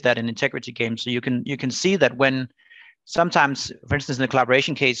intentionally did that in integrity games. So you can see that when sometimes, for instance, in the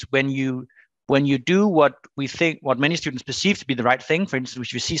collaboration case, when you do what many students perceive to be the right thing, for instance,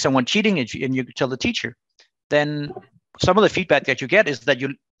 if you see someone cheating and you tell the teacher, then some of the feedback that you get is that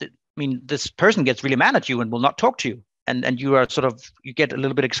this person gets really mad at you and will not talk to you. And you are you get a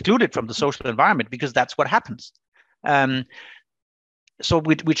little bit excluded from the social environment, because that's what happens. So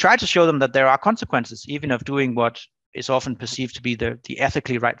we try to show them that there are consequences, even of doing what is often perceived to be the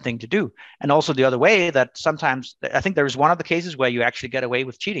ethically right thing to do. And also the other way, that sometimes, I think there is one of the cases where you actually get away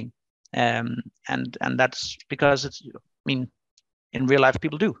with cheating. And that's because in real life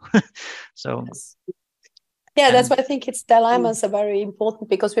people do. So. Yeah, that's why I think dilemmas are very important,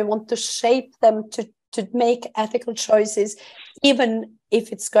 because we want to shape them to make ethical choices, even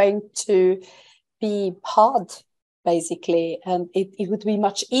if it's going to be hard, basically. And it would be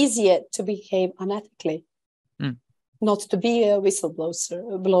much easier to behave unethically, not to be a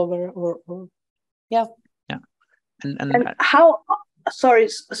whistleblower or yeah. Yeah. And how... Sorry,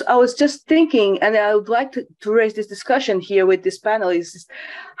 so I was just thinking, and I would like to raise this discussion here with this panel, is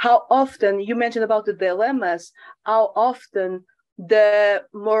how often, you mentioned about the dilemmas, how often the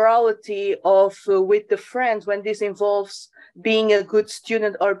morality of with the friends, when this involves being a good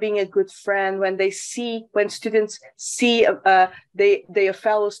student or being a good friend, when students see their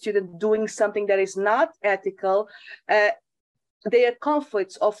fellow student doing something that is not ethical, their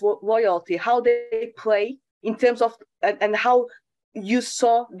conflicts of loyalty, how they play in terms of, and how you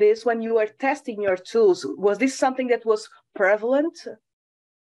saw this when you were testing your tools. Was this something that was prevalent?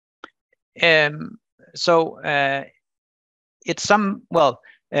 It's some, well,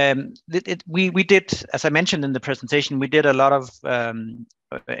 we did, as I mentioned in the presentation, we did a lot of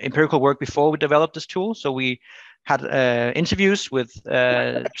empirical work before we developed this tool. So we had interviews with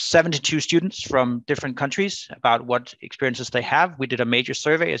 72 students from different countries about what experiences they have. We did a major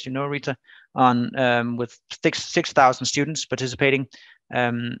survey, as you know, Rita, on with 6,000 students participating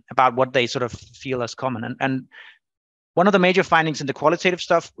about what they sort of feel as common. And one of the major findings in the qualitative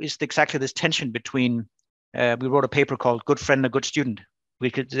stuff is exactly this tension between, we wrote a paper called Good Friend and Good Student.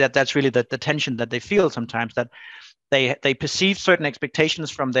 That's really the tension that they feel sometimes, that they perceive certain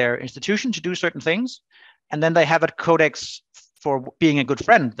expectations from their institution to do certain things, and then they have a codex for being a good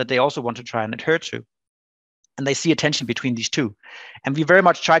friend that they also want to try and adhere to. And they see a tension between these two. And we very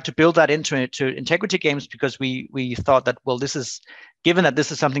much tried to build that into integrity games, because we thought that, well, this is, given that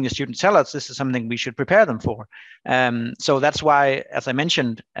this is something the students tell us, this is something we should prepare them for. So that's why, as I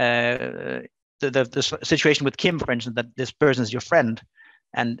mentioned, the situation with Kim, for instance, that this person is your friend,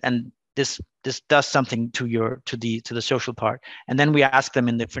 and this does something to the social part. And then we ask them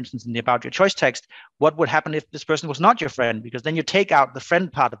for instance, in the about your choice text, what would happen if this person was not your friend? Because then you take out the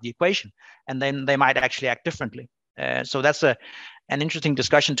friend part of the equation, and then they might actually act differently. So that's an interesting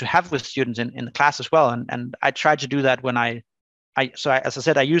discussion to have with students in the class as well. And I tried to do that when as I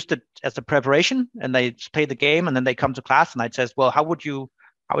said, I used it as a preparation, and they play the game, and then they come to class, and I said, well, how would you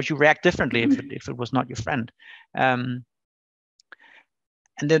react differently if it was not your friend?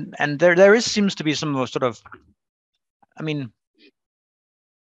 And there seems to be some sort of, I mean,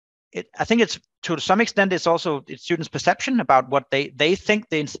 I think it's, to some extent, it's students' perception about what they think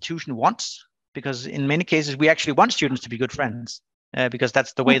the institution wants, because in many cases we actually want students to be good friends, because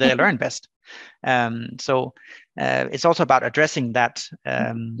that's the way they learn best. So it's also about addressing that.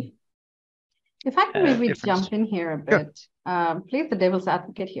 If I can maybe difference. jump in here a bit, Sure. Play the devil's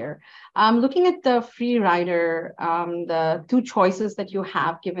advocate here. Looking at the free rider, the two choices that you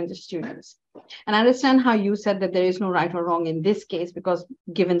have given to students. And I understand how you said that there is no right or wrong in this case, because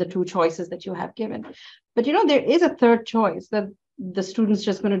given the two choices that you have given. But there is a third choice, that the student's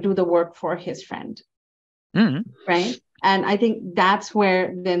just going to do the work for his friend. Mm-hmm. Right? And I think that's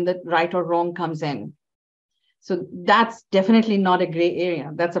where then the right or wrong comes in. So that's definitely not a gray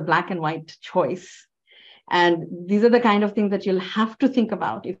area. That's a black and white choice. And these are the kind of things that you'll have to think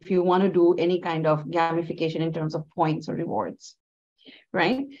about if you want to do any kind of gamification in terms of points or rewards,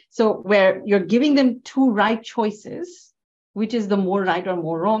 right? So where you're giving them two right choices, which is the more right or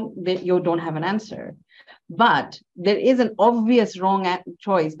more wrong, that you don't have an answer. But there is an obvious wrong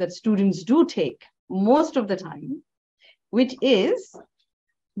choice that students do take most of the time, which is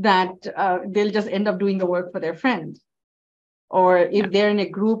that they'll just end up doing the work for their friend. Or if they're in a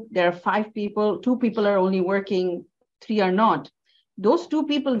group, there are 5 people, 2 people are only working, 3 are not. Those 2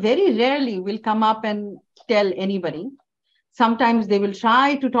 people very rarely will come up and tell anybody. Sometimes they will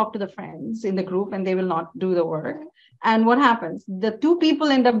try to talk to the friends in the group, and they will not do the work. And what happens? The 2 people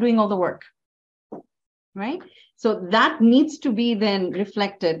end up doing all the work, right? So that needs to be then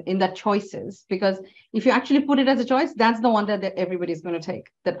reflected in the choices, because if you actually put it as a choice, that's the one that everybody's going to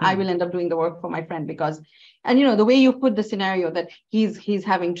take, that I will end up doing the work for my friend because, and the way you put the scenario that he's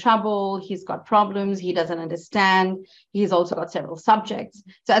having trouble, he's got problems, he doesn't understand, he's also got several subjects.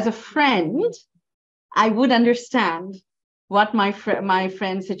 So as a friend, I would understand what my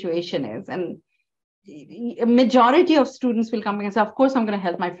friend's situation is. And a majority of students will come and say, of course, I'm going to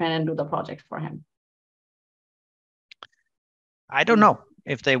help my friend and do the project for him. I don't know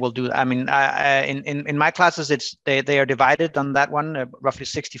if they will do that. I mean, in my classes, they are divided on that one, roughly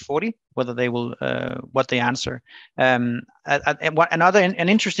 60-40, whether they will, what they answer. An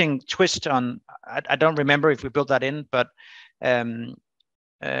interesting twist on, I don't remember if we built that in, but that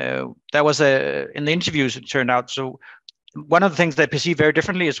was in the interviews, it turned out. So one of the things they perceive very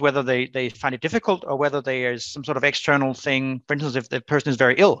differently is whether they find it difficult or whether there is some sort of external thing. For instance, if the person is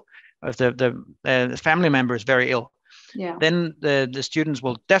very ill, or if the family member is very ill, then the students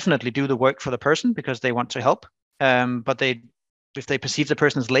will definitely do the work for the person because they want to help. But if they perceive the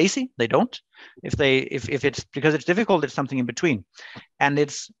person as lazy, they don't. If it's because it's difficult, it's something in between. And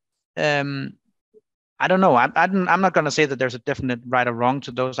it's I don't know. I'm not going to say that there's a definite right or wrong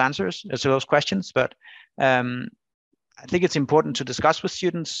to those answers, to those questions, but I think it's important to discuss with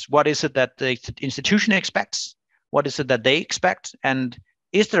students what is it that the institution expects, what is it that they expect, and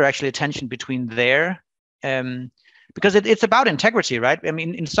is there actually a tension between their because it's about integrity, right? I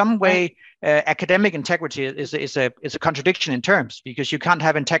mean, in some way, academic integrity is a contradiction in terms, because you can't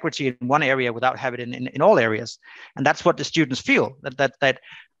have integrity in one area without having it in all areas, and that's what the students feel.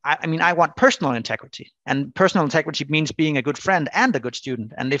 I mean, I want personal integrity, and personal integrity means being a good friend and a good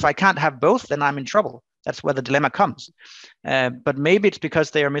student. And if I can't have both, then I'm in trouble. That's where the dilemma comes. But maybe it's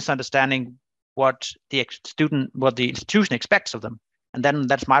because they are misunderstanding what the institution expects of them. And then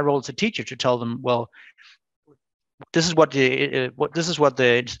that's my role as a teacher to tell them, well, this is what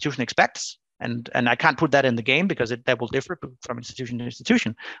the institution expects, and I can't put that in the game because that will differ from institution to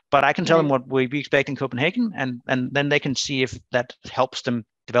institution. But I can tell them what we expect in Copenhagen, and then they can see if that helps them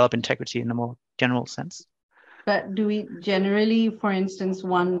develop integrity in a more general sense. But do we generally, for instance,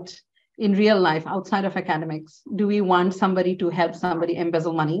 want in real life outside of academics, do we want somebody to help somebody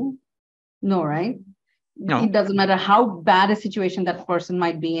embezzle money? No, right? No. It doesn't matter how bad a situation that person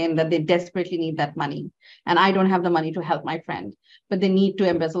might be in, that they desperately need that money. And I don't have the money to help my friend, but they need to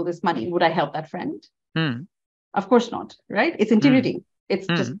embezzle this money. Would I help that friend? Of course not, right? It's integrity. It's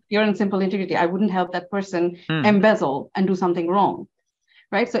just pure and simple integrity. I wouldn't help that person embezzle and do something wrong,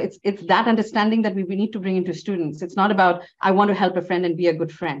 right? So it's that understanding that we need to bring into students. It's not about, I want to help a friend and be a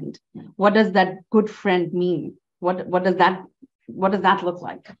good friend. What does that good friend mean? What does that look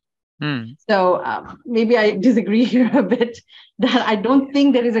like? So maybe I disagree here a bit, that I don't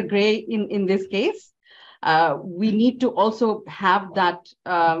think there is a gray in this case. We need to also have that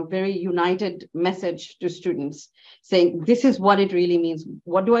very united message to students, saying this is what it really means.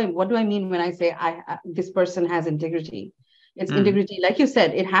 What do I mean when I say this person has integrity? It's integrity, like you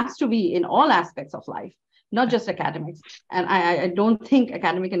said, it has to be in all aspects of life, not just academics. And I don't think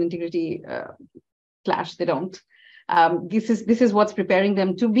academic and integrity clash. They don't. This is what's preparing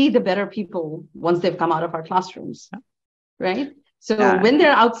them to be the better people once they've come out of our classrooms, right? So when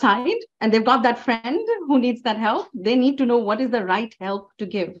they're outside and they've got that friend who needs that help, they need to know what is the right help to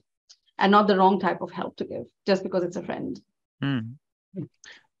give and not the wrong type of help to give just because it's a friend.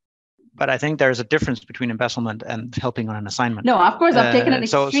 But I think there's a difference between embezzlement and helping on an assignment. No, of course, I've taken an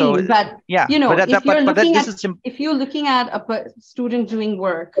extreme, but yeah, you know, if you're looking at a student doing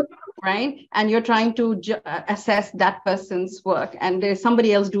work, right, and you're trying to assess that person's work, and there's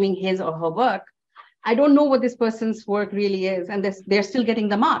somebody else doing his or her work, I don't know what this person's work really is, and they're still getting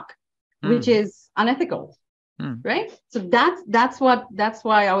the mark, which is unethical, right? So that's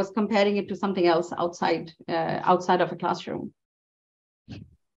why I was comparing it to something else outside of a classroom.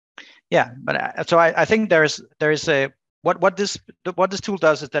 Yeah, but so I think there is a what this tool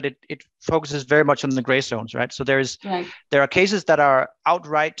does is that it focuses very much on the gray zones, right? So there are cases that are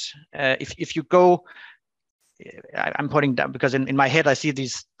outright. If you go, I'm putting down because in my head I see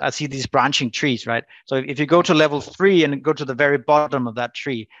these branching trees, right? So if you go to level 3 and go to the very bottom of that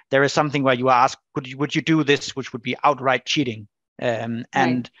tree, there is something where you ask, would you do this, which would be outright cheating, and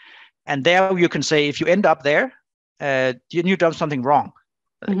there you can say if you end up there, you've done something wrong.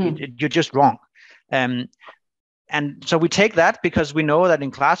 You're just wrong. And so we take that because we know that in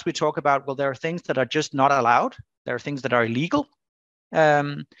class we talk about, well, there are things that are just not allowed. There are things that are illegal.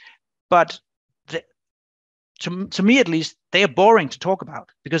 But to me, at least, they are boring to talk about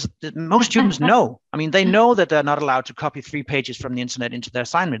because most students know. I mean, they know that they're not allowed to copy 3 pages from the internet into their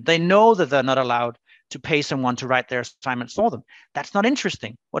assignment. They know that they're not allowed to pay someone to write their assignment for them. That's not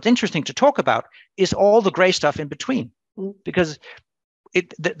interesting. What's interesting to talk about is all the gray stuff in between, because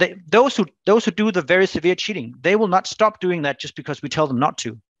those who do the very severe cheating, they will not stop doing that just because we tell them not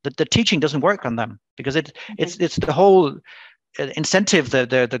to. The teaching doesn't work on them because it's the whole incentive,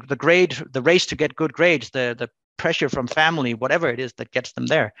 the grade, the race to get good grades, the pressure from family, whatever it is that gets them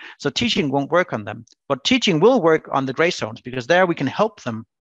there. So teaching won't work on them, but teaching will work on the gray zones because there we can help them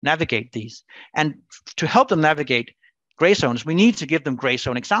navigate these. And to help them navigate gray zones, we need to give them gray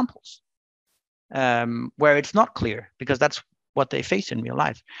zone examples where it's not clear, because that's what they face in real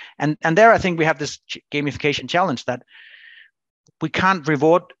life. And there I think we have this gamification challenge that we can't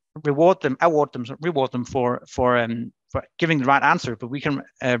reward them for giving the right answer, but we can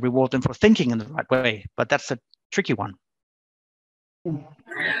reward them for thinking in the right way. But that's a tricky one.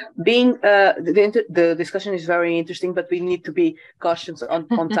 The discussion is very interesting, but we need to be cautious on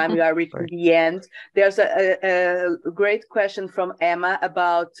time. We are reaching the end. There's a great question from Emma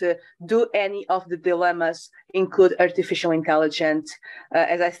about do any of the dilemmas include artificial intelligence?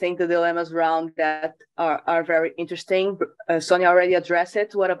 As I think the dilemmas around that are very interesting. Sonja already addressed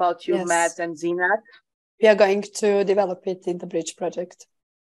it. What about you, Matt and Zeenath? We are going to develop it in the Bridge project.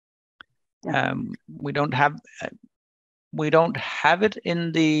 We don't have it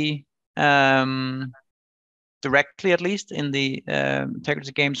in the directly, at least in the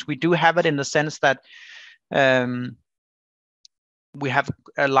integrity games. We do have it in the sense that we have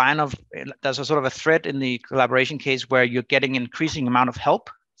a line of, there's a sort of a thread in the collaboration case where you're getting an increasing amount of help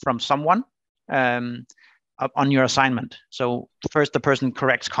from someone on your assignment. So first the person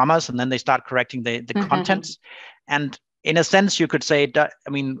corrects commas, and then they start correcting the contents. And in a sense, you could say that, I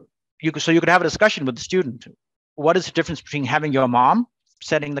mean, you could have a discussion with the student. What is the difference between having your mom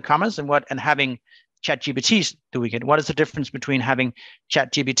setting the commas and having ChatGPT doing it? What is the difference between having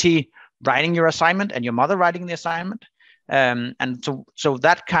ChatGPT writing your assignment and your mother writing the assignment? And so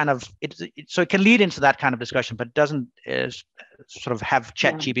that kind of so it can lead into that kind of discussion, but it doesn't sort of have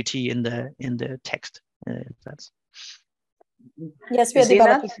ChatGPT in the text. That's yes, we are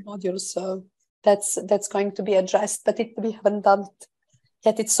developing modules, so that's going to be addressed, but we haven't done it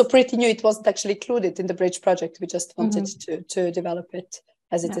yet. It's so pretty new. It wasn't actually included in the Bridge project. We just wanted to develop it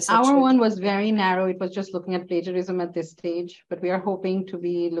as it is. Our one was very narrow. It was just looking at plagiarism at this stage, but we are hoping to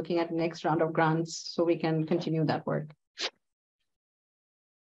be looking at the next round of grants so we can continue that work.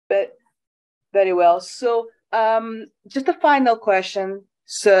 But very well. So just a final question,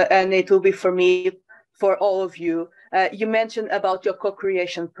 so, and it will be for me, for all of you. You mentioned about your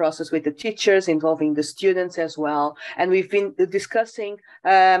co-creation process with the teachers, involving the students as well. And we've been discussing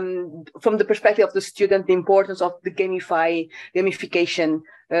from the perspective of the student, the importance of the gamification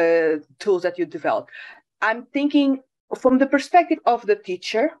tools that you developed. I'm thinking from the perspective of the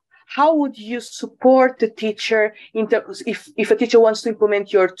teacher, how would you support the teacher in terms, if a teacher wants to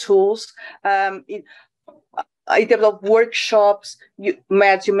implement your tools in terms of workshops?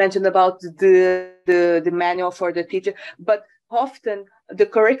 Mads, you mentioned about the manual for the teacher, but often the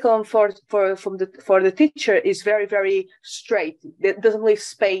curriculum for the teacher is very, very straight. It doesn't leave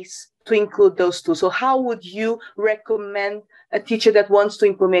space to include those tools. So how would you recommend a teacher that wants to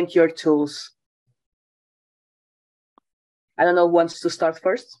implement your tools? I don't know who wants to start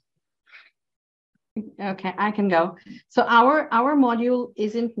first. Okay, I can go. So our module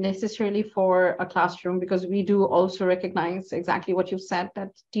isn't necessarily for a classroom, because we do also recognize exactly what you said,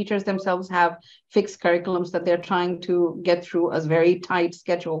 that teachers themselves have fixed curriculums that they're trying to get through a very tight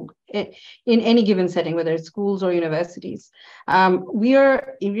schedule in any given setting, whether it's schools or universities.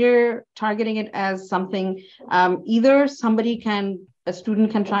 We're targeting it as something either a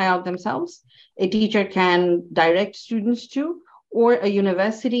student can try out themselves, a teacher can direct students to, or a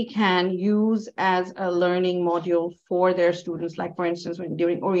university can use as a learning module for their students, like for instance,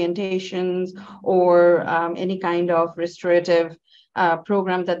 during orientations or any kind of restorative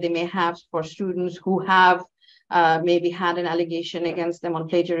program that they may have for students who have maybe had an allegation against them on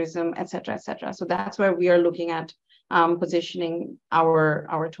plagiarism, et cetera, et cetera. So that's where we are looking at positioning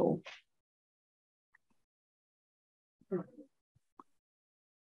our tool.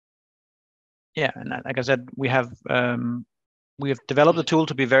 Yeah, and like I said, we have developed the tool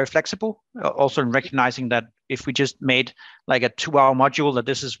to be very flexible, also in recognizing that if we just made like a 2-hour module, that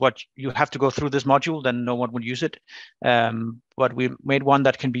this is what you have to go through this module, then no one would use it. But we made one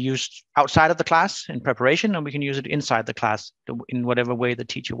that can be used outside of the class in preparation, and we can use it inside the class in whatever way the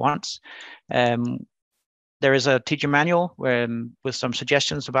teacher wants. There is a teacher manual with some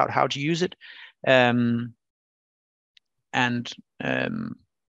suggestions about how to use it.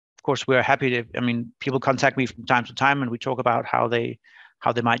 Of course, we're happy to, people contact me from time to time and we talk about how they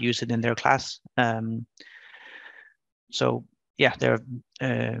might use it in their class. So yeah, the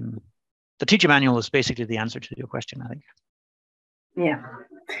teacher manual is basically the answer to your question, I think. Yeah.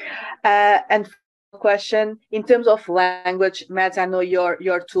 And question, in terms of language, Mads, I know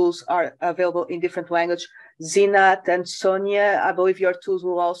your tools are available in different language. Zeenath and Sonja, I believe your tools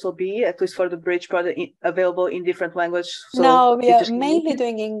will also be, at least for the Bridge project, available in different languages. So no, we are mainly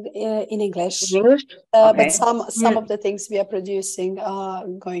doing in English. In English? Okay. But some of the things we are producing are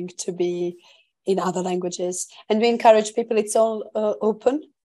going to be in other languages. And we encourage people, it's all open.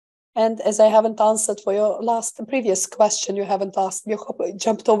 And as I haven't answered for your previous question, you haven't asked, you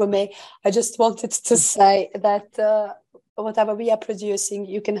jumped over me. I just wanted to say that whatever we are producing,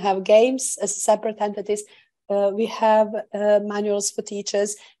 you can have games as separate entities. We have manuals for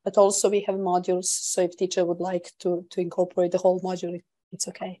teachers, but also we have modules. So if teacher would like to incorporate the whole module, it's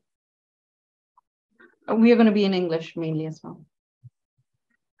okay. We are going to be in English mainly as well.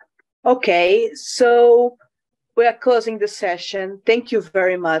 Okay, so we are closing the session. Thank you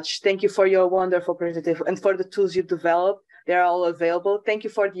very much. Thank you for your wonderful presentation and for the tools you developed. They're all available. Thank you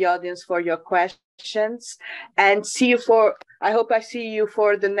for the audience for your questions, and I hope I see you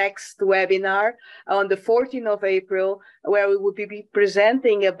for the next webinar on the 14th of April, where we will be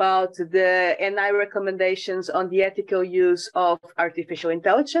presenting about the ENAI recommendations on the ethical use of artificial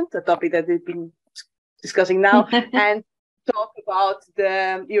intelligence, a topic that we've been discussing now. And talk about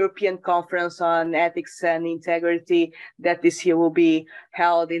the European Conference on Ethics and Integrity that this year will be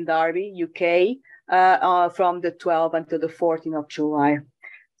held in Derby, UK, from the 12th until the 14th of July.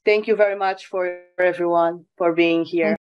 Thank you very much for everyone for being here.